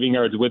of receiving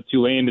yards with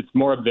Tulane. It's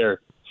more of their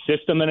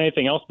system than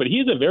anything else, but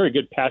he's a very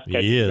good pass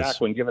catching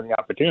back when given the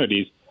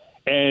opportunities.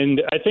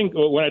 And I think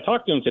when I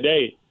talked to him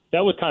today,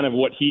 that was kind of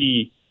what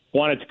he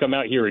wanted to come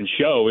out here and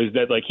show is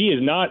that he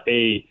is not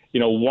a,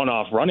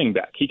 one-off running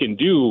back. He can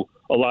do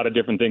a lot of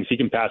different things. He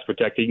can pass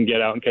protect. He can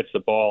get out and catch the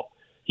ball.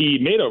 He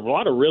made a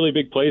lot of really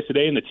big plays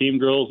today in the team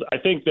drills. I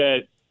think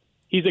that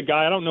he's a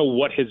guy, I don't know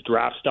what his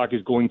draft stock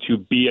is going to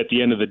be at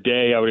the end of the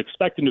day. I would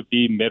expect him to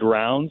be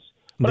mid-rounds.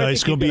 No,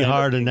 it's going to be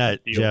higher than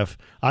that, Jeff.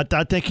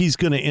 I think he's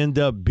going to end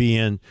up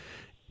being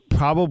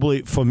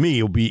probably, for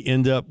me,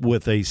 end up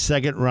with a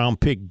second-round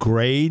pick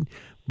grade,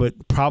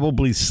 but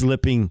probably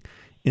slipping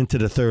into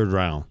the third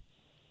round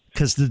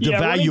because the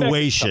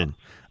valuation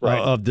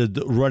of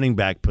the running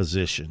back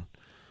position.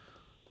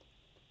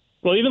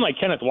 Well, even like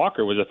Kenneth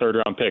Walker was a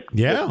third-round pick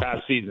this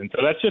past season.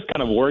 So that's just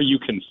kind of where you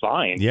can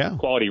find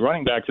quality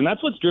running backs. And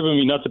that's what's driven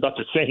me nuts about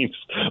the Saints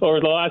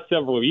over the last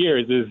several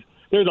years is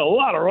there's a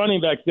lot of running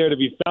backs there to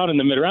be found in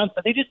the mid-rounds,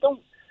 but they just don't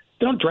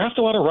draft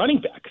a lot of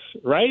running backs,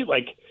 right?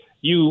 Like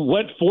you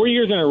went 4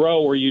 years in a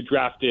row where you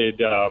drafted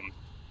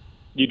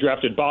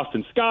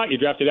Boston Scott, you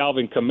drafted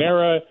Alvin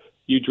Kamara,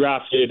 you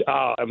drafted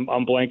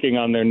I'm blanking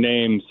on their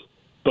names.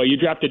 But you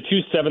drafted 2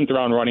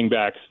 seventh-round running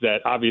backs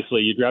that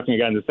obviously you're drafting a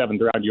guy in the 7th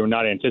round you were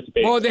not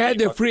anticipating. Oh, they had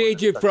the free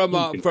agent from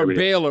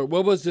Baylor.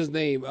 What was his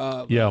name?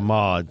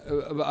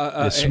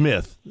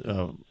 Smith.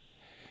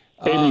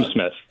 Abram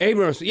Smith.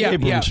 Abram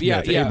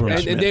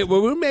Smith. And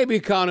we may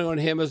be counting on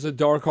him as a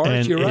dark horse.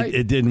 And you're right.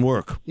 It didn't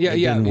work. It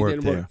didn't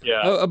work there.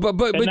 Yeah.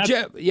 But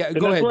Jeff, go ahead.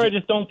 That's where I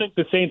just don't think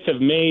the Saints have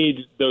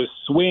made those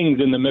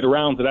swings in the mid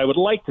rounds that I would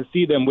like to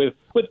see them with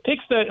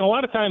picks that a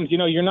lot of times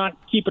you're not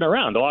keeping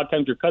around. A lot of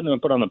times you're cutting them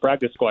and put on the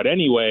practice squad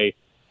anyway,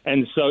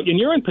 and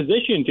you're in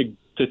position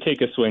to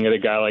take a swing at a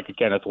guy like a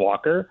Kenneth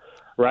Walker,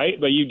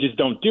 right? But you just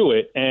don't do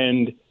it,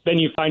 and then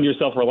you find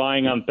yourself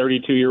relying on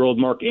 32-year-old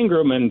Mark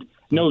Ingram and.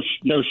 No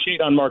shade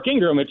on Mark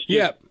Ingram. It's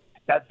just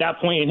at that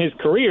point in his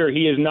career,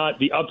 he is not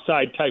the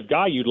upside type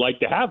guy you'd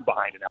like to have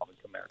behind an Alvin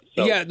Kamara.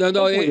 So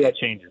that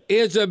changes.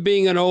 It's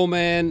being an old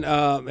man,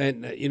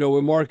 and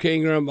with Mark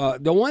Ingram.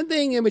 The one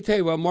thing let me tell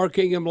you about Mark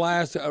Ingram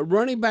last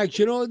running backs.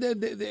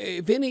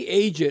 If any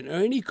agent or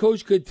any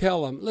coach could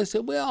tell him,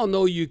 listen, we all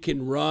know you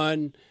can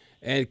run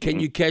and can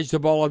you catch the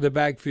ball in the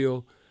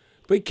backfield,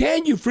 but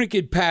can you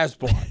freaking pass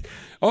block?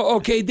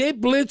 Okay, they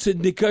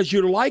blitzing because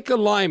you're like a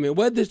lineman,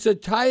 whether it's a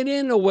tight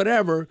end or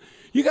whatever.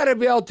 You got to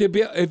be able to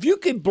be. If you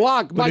can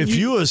block, but if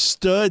you're a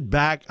stud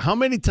back, how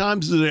many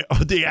times are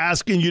they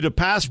asking you to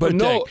pass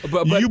protect?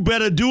 But you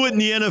better do it in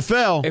the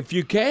NFL. If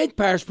you can't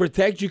pass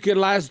protect, you can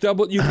last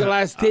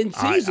 10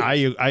 seasons.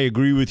 I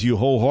agree with you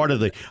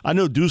wholeheartedly. I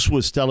know Deuce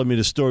was telling me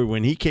the story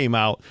when he came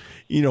out.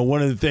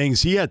 One of the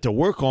things he had to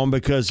work on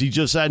because he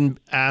just hadn't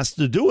asked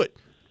to do it.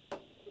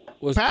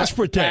 Pass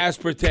protect.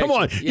 Come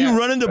on. You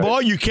running the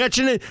ball, you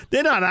catching it.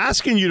 They're not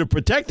asking you to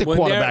protect the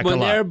quarterback a lot. When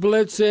they're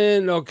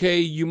blitzing, okay,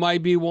 you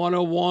might be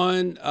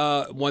 101,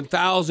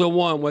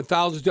 1,001,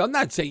 1,002. I'm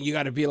not saying you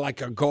got to be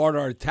like a guard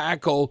or a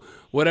tackle,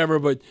 whatever,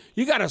 but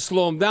you got to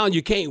slow them down.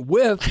 You can't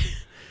whiff.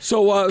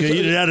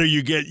 Either that or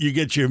you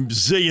get your $1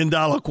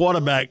 zillion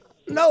quarterback.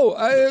 No,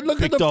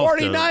 look at the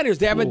 49ers.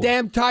 They have a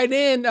damn tight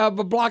end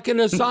blocking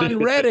Hassan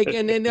Reddick,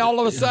 and then all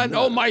of a sudden,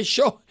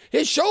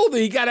 his shoulder,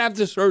 he got to have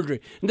the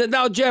surgery.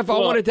 Now, Jeff, I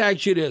wanted to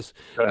ask you this.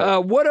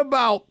 What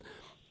about,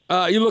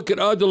 you look at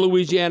other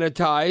Louisiana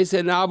ties,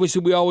 and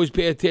obviously we always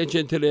pay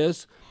attention to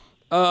this.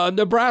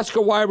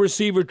 Nebraska wide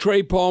receiver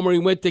Trey Palmer, he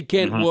went to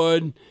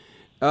Kentwood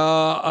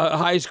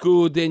High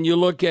School. Then you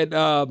look at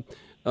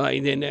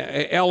and then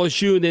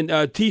LSU, and then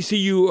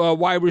TCU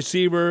wide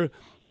receiver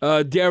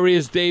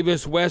Darius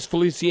Davis, West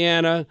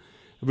Feliciana,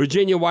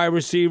 Virginia wide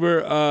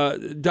receiver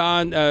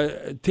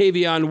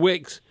Tavion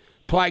Wicks,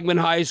 Plaquemine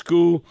High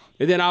School,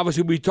 and then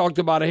obviously we talked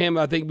about him,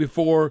 I think,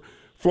 before.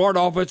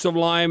 Florida offensive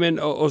lineman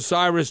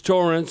Osiris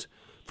Torrance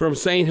from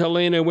St.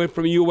 Helena went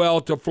from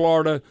UL to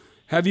Florida.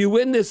 Have you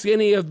witnessed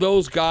any of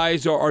those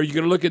guys, or are you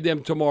going to look at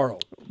them tomorrow?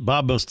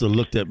 Bob must have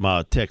looked at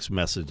my text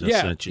message I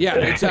sent you. Yeah,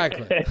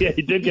 exactly. Yeah,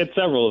 he did get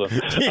several of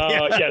them.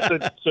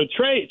 So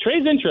Trey's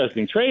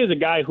interesting. Trey is a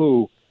guy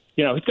who,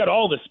 he's got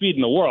all the speed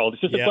in the world.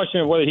 It's just a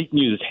question of whether he can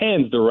use his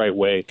hands the right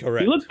way.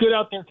 Correct. He looked good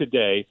out there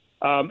today,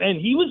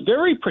 and he was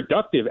very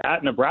productive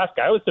at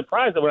Nebraska. I was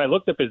surprised that when I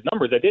looked up his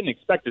numbers, I didn't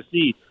expect to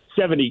see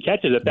 70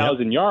 catches,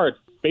 1,000 yards,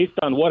 based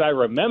on what I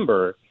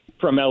remember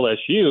from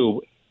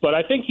LSU. But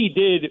I think he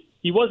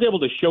was able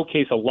to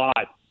showcase a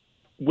lot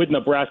with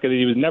Nebraska that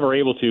he was never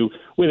able to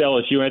with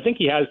LSU. And I think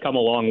he has come a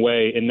long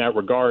way in that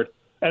regard.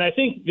 And I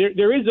think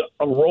there is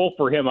a role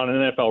for him on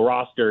an NFL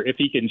roster if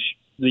he can,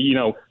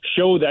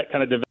 show that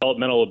kind of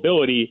developmental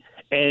ability.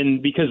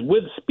 And because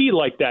with speed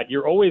like that,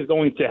 you're always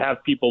going to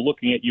have people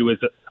looking at you as,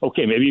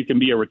 okay, maybe you can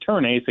be a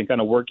return ace and kind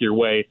of work your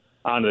way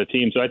onto the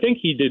team. So I think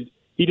he did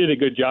a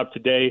good job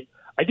today.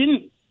 I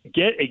didn't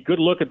get a good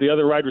look at the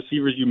other wide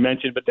receivers you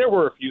mentioned, but there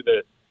were a few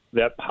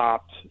that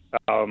popped.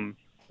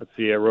 Let's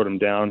see, I wrote them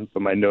down,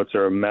 but my notes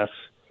are a mess.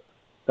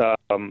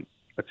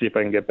 Let's see if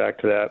I can get back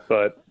to that.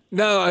 But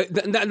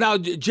now,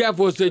 Jeff,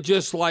 was it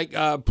just like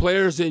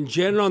players in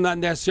general, not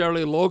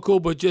necessarily local,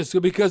 but just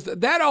because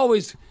that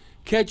always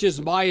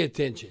catches my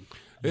attention?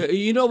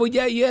 You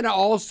had an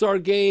all-star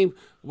game,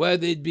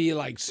 whether it be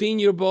like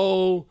Senior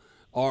Bowl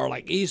or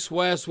like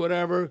East-West,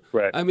 whatever.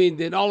 Right. I mean,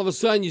 then all of a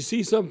sudden you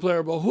see some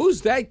player, but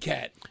who's that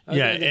cat?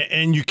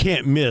 And you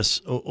can't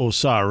miss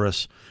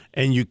Osiris,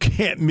 and you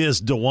can't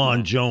miss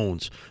DeJuan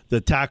Jones, the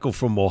tackle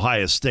from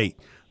Ohio State.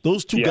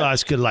 Those two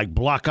guys could,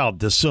 block out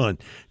the sun.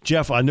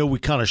 Jeff, I know we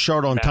kind of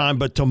short on time,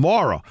 but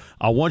tomorrow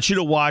I want you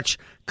to watch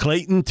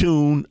Clayton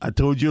Tune. I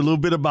told you a little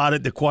bit about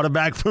it, the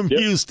quarterback from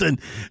Houston,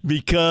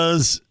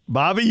 because,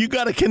 Bobby, you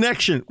got a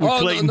connection with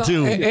Clayton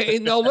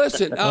Tune. No,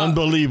 listen.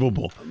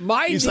 Unbelievable.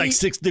 He's like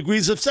 6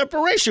 degrees of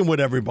separation with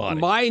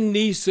everybody. My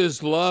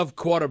nieces love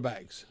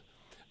quarterbacks.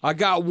 I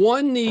got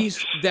one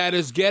niece that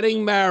is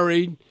getting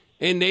married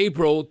in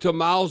April to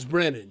Miles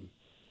Brennan,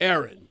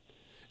 Aaron.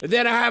 And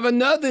then I have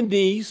another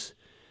niece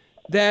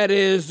that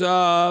is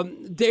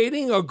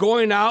dating or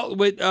going out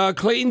with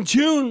Clayton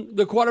Tune,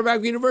 the quarterback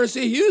of the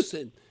University of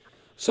Houston.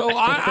 So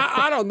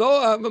I don't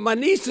know. My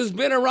niece has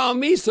been around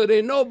me, so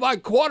they know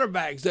about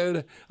quarterbacks.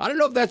 I don't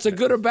know if that's a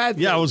good or bad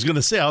thing. Yeah, I was going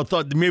to say, I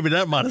thought maybe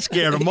that might have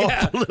scared them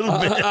off a little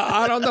bit.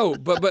 I don't know.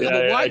 But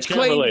watch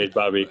Clayton. Relate,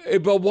 Bobby.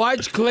 But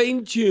watch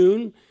Clayton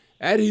Tune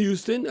at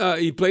Houston.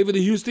 He played for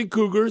the Houston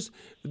Cougars.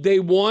 They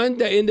won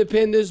the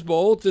Independence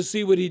Bowl to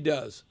see what he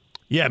does.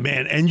 Yeah,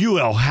 man, and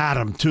UL had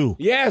him too.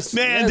 Yes,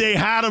 man, they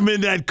had him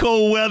in that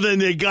cold weather,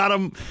 and they got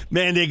him.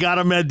 Man, they got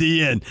him at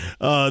the end.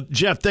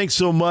 Jeff, thanks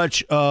so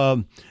much.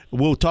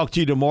 We'll talk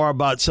to you tomorrow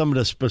about some of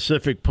the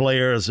specific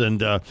players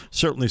and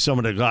certainly some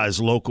of the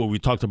guys local. We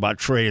talked about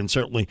Trey and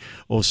certainly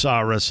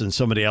Osiris and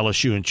some of the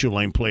LSU and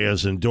Tulane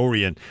players, and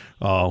Dorian,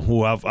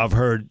 who I've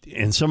heard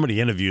in some of the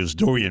interviews.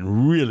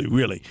 Dorian really,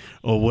 really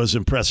was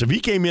impressive. He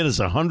came in as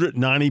a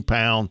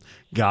 190-pound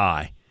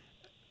guy.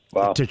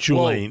 Wow. To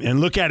Tulane.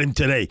 And look at him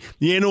today.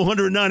 He ain't no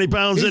 190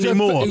 pounds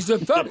anymore. He's a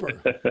thumper.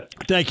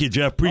 Thank you,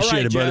 Jeff.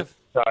 Appreciate it, buddy.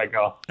 All right,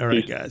 Carl. All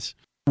right, guys.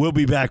 We'll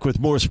be back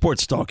with more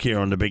sports talk here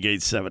on the Big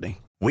 870.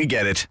 We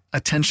get it.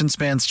 Attention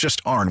spans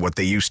just aren't what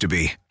they used to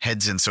be.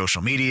 Heads in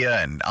social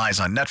media and eyes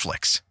on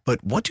Netflix.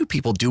 But what do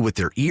people do with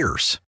their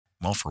ears?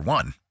 Well, for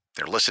one,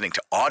 they're listening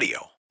to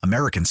audio.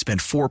 Americans spend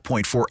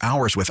 4.4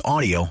 hours with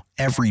audio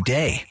every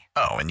day.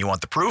 Oh, and you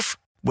want the proof?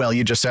 Well,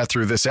 you just sat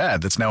through this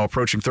ad that's now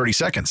approaching 30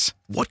 seconds.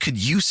 What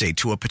could you say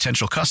to a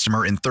potential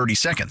customer in 30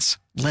 seconds?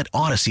 Let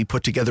Odyssey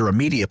put together a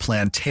media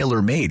plan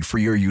tailor-made for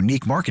your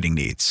unique marketing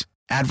needs.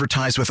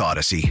 Advertise with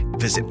Odyssey.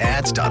 Visit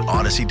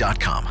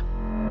ads.odyssey.com.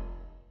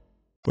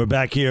 We're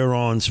back here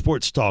on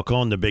Sports Talk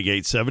on the Big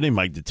 870.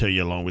 Mike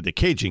Detillier along with the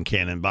Cajun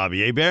Cannon,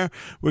 Bobby Hebert.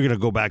 We're going to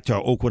go back to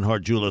our Oakland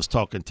Heart Jewelers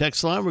talk and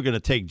text line. We're going to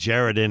take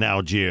Jared in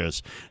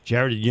Algiers.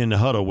 Jared, you're in the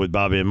huddle with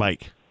Bobby and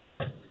Mike.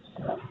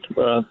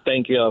 Well,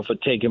 thank you all for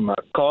taking my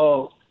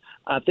call.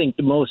 I think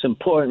the most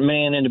important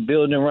man in the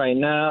building right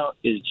now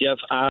is Jeff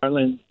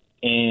Ireland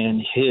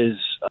and his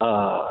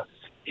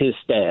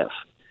staff.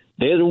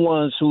 They're the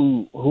ones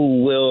who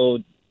will,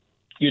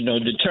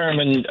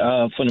 determine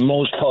for the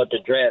most part the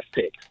draft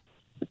picks.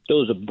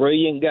 Those are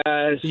brilliant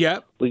guys.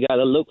 Yep. We got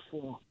to look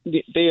for.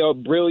 They are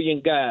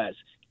brilliant guys.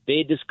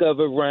 They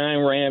discovered Ryan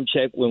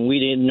Ramczyk when we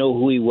didn't know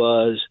who he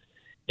was.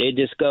 They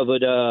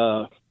discovered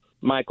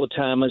Michael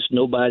Thomas.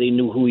 Nobody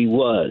knew who he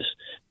was.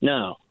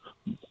 Now,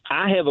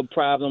 I have a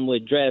problem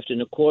with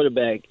drafting a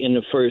quarterback in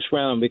the first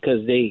round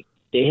because they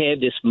have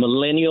this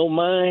millennial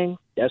mind.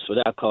 That's what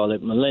I call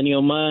it,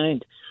 millennial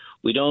mind.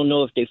 We don't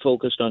know if they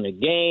focused on the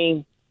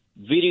game,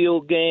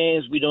 video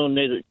games. We don't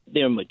know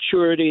their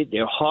maturity,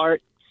 their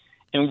heart.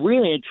 And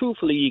really and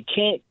truthfully, you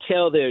can't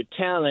tell their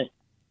talent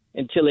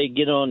until they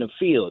get on the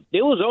field.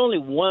 There was only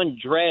one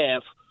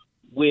draft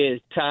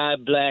with Ty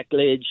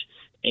Blackledge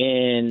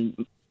and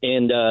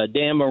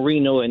Dan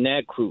Marino and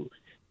that crew.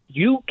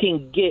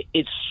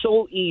 It's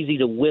so easy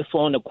to whiff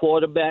on the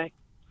quarterback.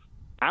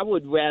 I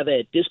would rather,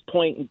 at this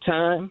point in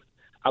time,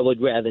 I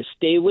would rather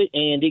stay with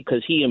Andy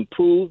because he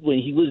improved when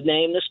he was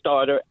named the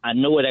starter. I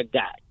know what I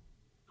got.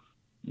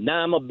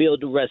 Now I'm going to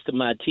build the rest of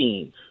my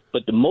team.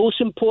 But the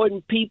most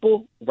important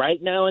people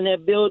right now in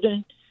that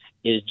building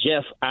is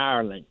Jeff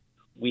Ireland.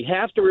 We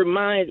have to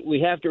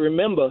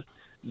remember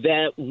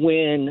that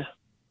when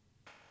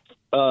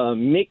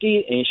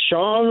Mickey and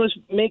Sean was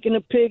making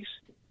the picks,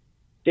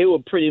 they were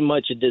pretty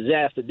much a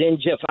disaster. Then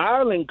Jeff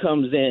Ireland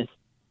comes in,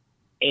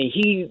 and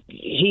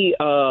he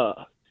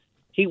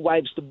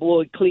wipes the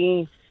board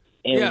clean,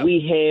 and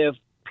we have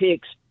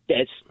picks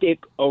that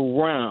stick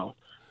around.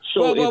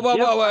 So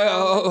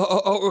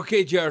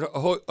okay, Jared,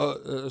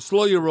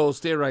 slow your roll.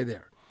 Stay right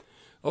there.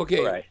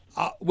 Okay, right.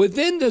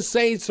 Within the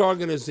Saints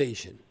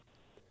organization,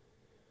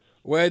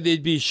 whether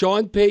it be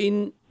Sean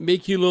Payton,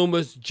 Mickey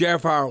Loomis,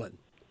 Jeff Ireland,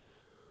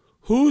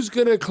 who's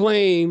going to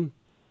claim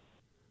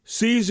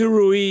Cesar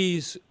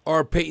Ruiz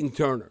or Peyton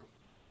Turner?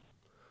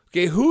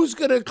 Okay, who's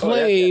going to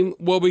claim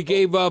what we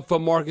gave up for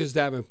Marcus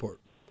Davenport?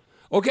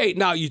 Okay,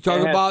 now you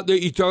talk about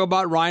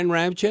Ryan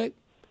Ramczyk.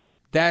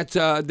 That's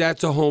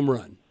a home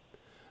run.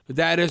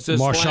 That is a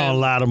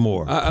Marshawn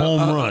Lattimore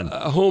home run.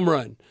 A home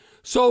run.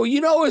 So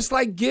it's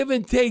like give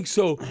and take.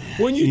 So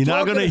when you're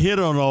not going to hit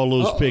on all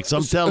those picks,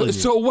 I'm telling you.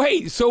 So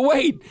wait.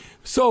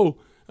 So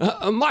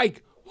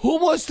Mike, who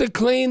wants to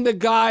claim the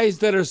guys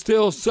that are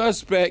still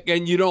suspect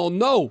and you don't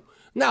know?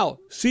 Now,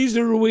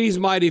 Cesar Ruiz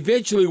might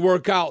eventually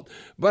work out,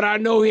 but I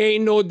know he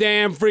ain't no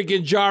damn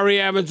freaking Jari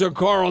Evans or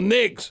Carl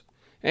Nicks.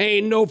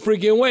 Ain't no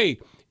freaking way.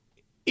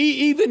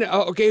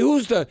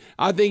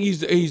 I think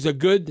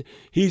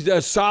he's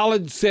a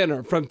solid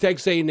center from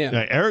Texas A&M.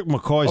 Eric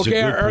McCoy's a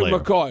good player. Eric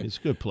McCoy. He's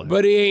a good player.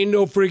 But he ain't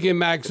no freaking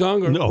Max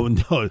Unger. No.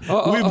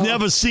 We've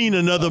never seen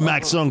another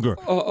Max Unger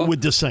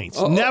with the Saints.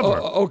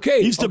 Never.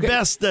 He's the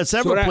best that's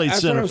ever played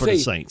center for the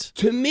Saints.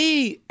 To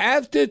me,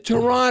 after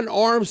Teron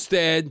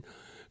Armstead,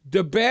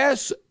 the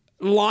best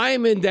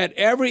lineman that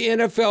every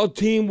NFL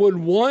team would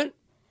want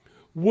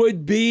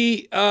would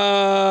be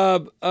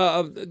the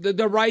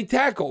right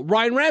tackle,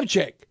 Ryan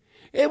Ramczyk.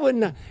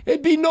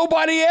 It'd be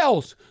nobody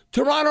else.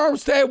 Teron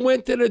Armstead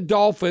went to the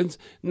Dolphins.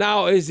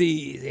 Now, is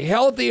he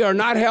healthy or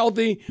not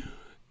healthy?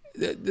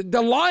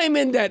 The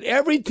lineman that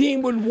every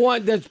team would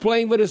want that's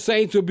playing for the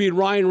Saints would be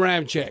Ryan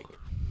Ramczyk.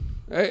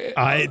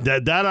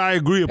 I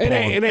agree upon.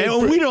 It ain't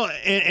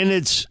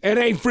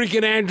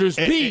freaking Andrews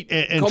Pete.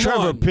 And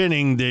Trevor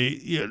Penning,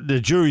 the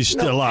jury's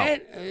still out.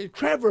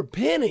 Trevor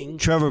Penning,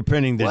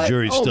 the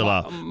jury's still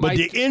out. But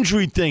the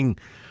injury thing,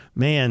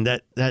 man,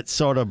 that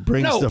sort of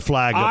brings the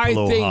flag up a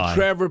little high. I think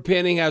Trevor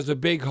Penning has a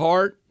big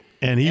heart,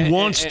 and he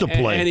wants to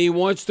play. And he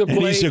wants to play.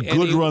 And he's a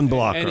good run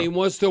blocker. And he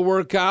wants to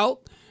work out.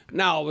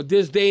 Now, with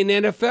this day in the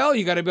NFL,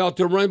 you got to be able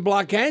to run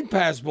block and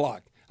pass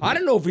block. I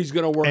don't know if he's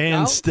going to work out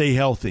and stay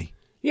healthy.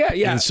 Yeah.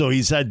 And so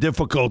he's had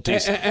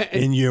difficulties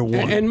in year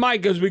one. And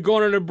Mike, as we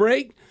go on a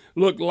break,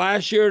 look,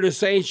 last year the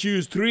Saints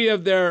used 3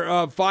 of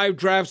their 5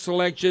 draft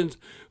selections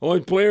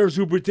on players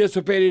who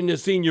participated in the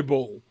Senior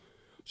Bowl.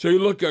 So you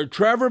look at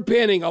Trevor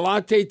Penning,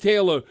 Alontae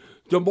Taylor,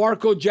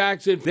 DeMarco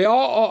Jackson. They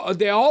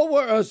all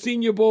were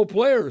Senior Bowl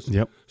players.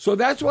 Yep. So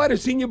that's why the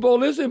Senior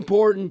Bowl is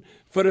important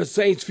for the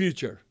Saints'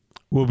 future.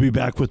 We'll be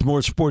back with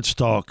more Sports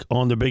Talk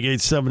on the Big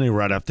 870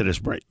 right after this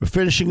break. We're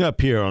finishing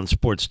up here on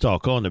Sports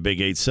Talk on the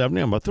Big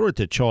 870. I'm going to throw it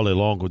to Charlie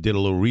Long, who did a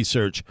little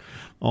research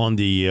on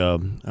the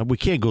we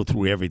can't go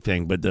through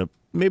everything, but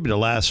maybe the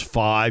last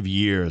 5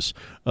 years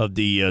of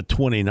the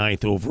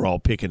 29th overall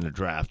pick in the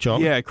draft.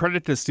 Charlie? Yeah,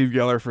 credit to Steve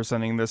Geller for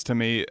sending this to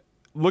me.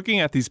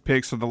 Looking at these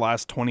picks for the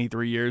last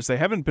 23 years, they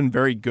haven't been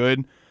very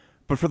good,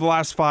 but for the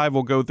last 5,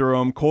 we'll go through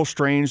them. Cole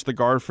Strange, the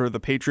guard for the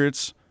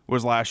Patriots,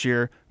 was last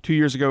year. 2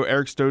 years ago,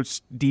 Eric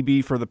Stokes,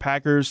 DB for the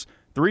Packers.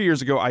 3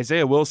 years ago,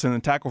 Isaiah Wilson, the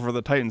tackle for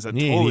the Titans. That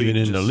totally even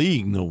in the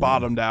league, no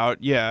bottomed out.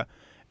 Yeah.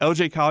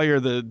 LJ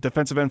Collier, the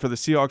defensive end for the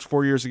Seahawks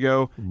 4 years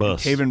ago.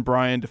 Bust. Taven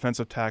Bryan,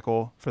 defensive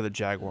tackle for the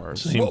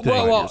Jaguars. Same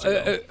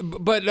thing.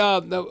 But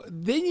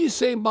didn't you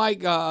say,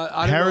 Mike?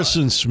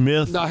 Harrison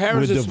Smith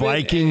with the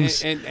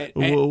Vikings.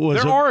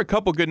 There are a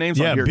couple good names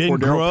on here. Ben Cordero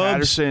Grubbs,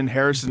 Patterson,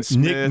 Harrison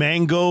Smith. Nick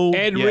Mango.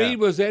 Ed Reed?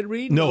 Was Ed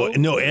Reed? No,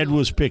 Ed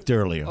was picked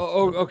earlier.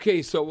 Oh,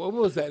 okay. So what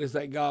was that? Is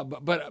that guy?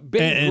 But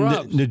Ben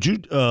Grubbs.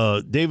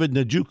 David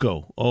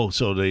Njoku. Oh,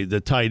 so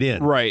the tight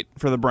end. Right,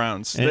 for the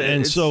Browns.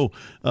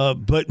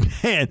 But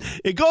man,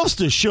 it goes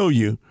to show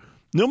you,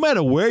 no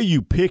matter where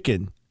you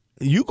picking,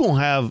 you going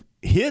to have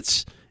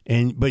hits,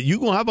 but you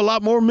going to have a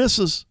lot more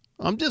misses.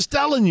 I'm just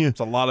telling you. It's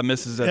a lot of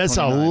misses at That's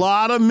 29. a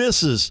lot of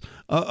misses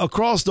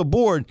across the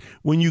board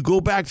when you go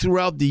back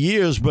throughout the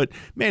years. But,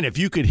 man, if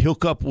you could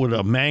hook up with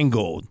a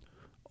Mangold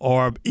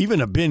or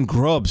even a Ben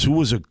Grubbs, who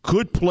was a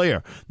good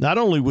player, not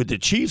only with the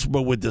Chiefs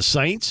but with the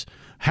Saints,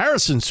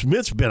 Harrison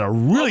Smith's been a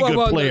really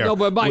good player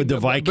with the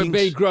Vikings. But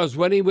Benny Gross,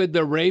 when he with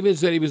the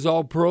Ravens, that he was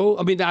all pro.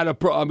 I mean, not a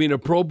pro. I mean, a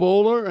Pro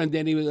Bowler, and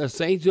then he was a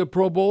Saints a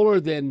Pro Bowler.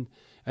 Then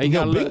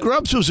Big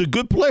Grubs was a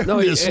good player in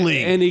this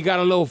league, and he got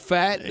a little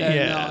fat.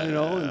 And,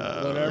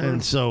 whatever.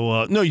 And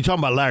so, no, you're talking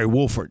about Larry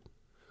Wolford.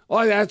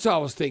 Oh, that's what I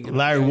was thinking.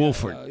 Larry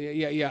Wolford.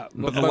 Yeah.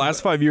 But the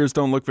last 5 years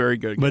don't look very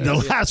good. But the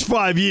last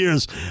 5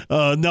 years,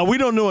 now we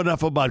don't know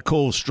enough about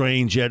Cole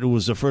Strange yet, who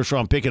was the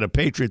first-round pick of the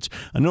Patriots.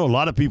 I know a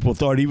lot of people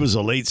thought he was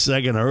a late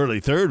second or early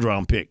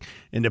third-round pick,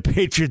 and the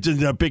Patriots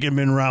ended up picking him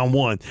in round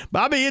 1.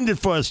 Bobby, end it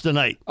for us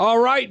tonight. All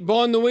right,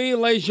 bon nuit,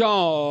 les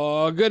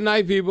gens. Good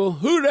night, people.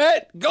 Who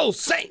dat? Go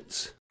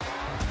Saints!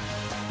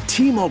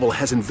 T-Mobile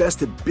has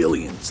invested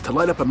billions to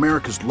light up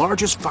America's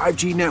largest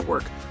 5G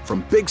network,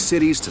 from big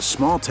cities to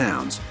small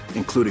towns,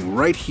 including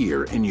right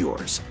here in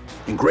yours.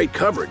 And great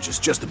coverage is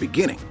just the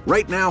beginning.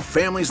 Right now,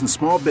 families and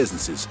small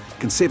businesses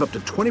can save up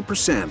to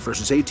 20%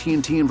 versus AT&T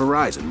and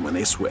Verizon when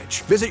they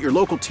switch. Visit your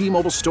local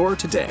T-Mobile store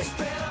today.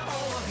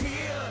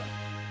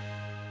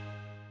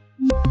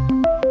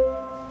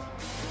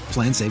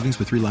 Plan savings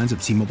with 3 lines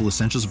of T-Mobile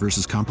Essentials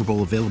versus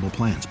comparable available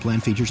plans. Plan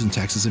features and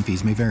taxes and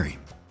fees may vary.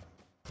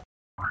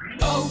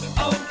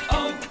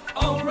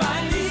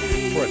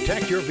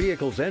 Protect your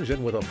vehicle's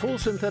engine with a full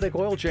synthetic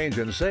oil change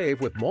and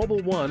save with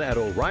Mobil 1 at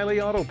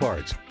O'Reilly Auto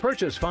Parts.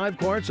 Purchase 5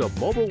 quarts of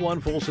Mobil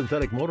 1 full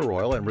synthetic motor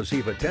oil and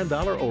receive a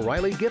 $10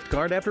 O'Reilly gift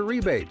card after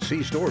rebate.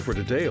 See store for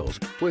details.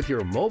 With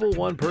your Mobil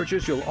 1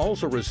 purchase, you'll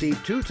also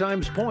receive 2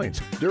 times points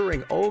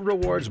during O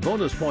Rewards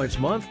Bonus Points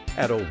Month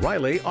at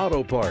O'Reilly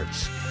Auto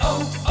Parts.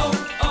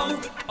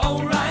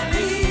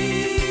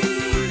 O'Reilly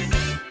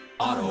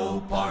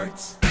Auto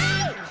Parts.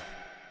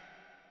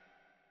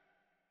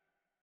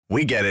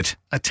 We get it.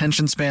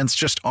 Attention spans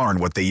just aren't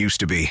what they used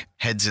to be.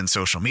 Heads in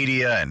social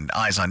media and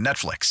eyes on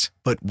Netflix.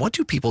 But what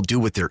do people do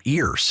with their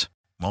ears?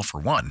 Well, for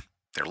one,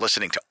 they're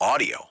listening to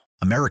audio.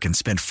 Americans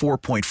spend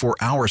 4.4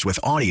 hours with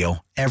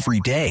audio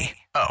every day.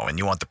 Oh, and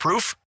you want the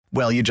proof?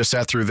 Well, you just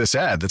sat through this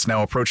ad that's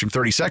now approaching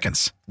 30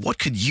 seconds. What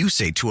could you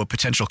say to a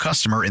potential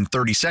customer in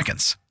 30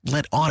 seconds?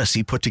 Let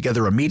Odyssey put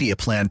together a media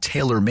plan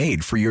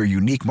tailor-made for your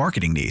unique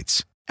marketing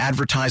needs.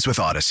 Advertise with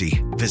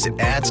Odyssey. Visit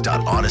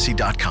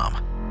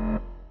ads.odyssey.com.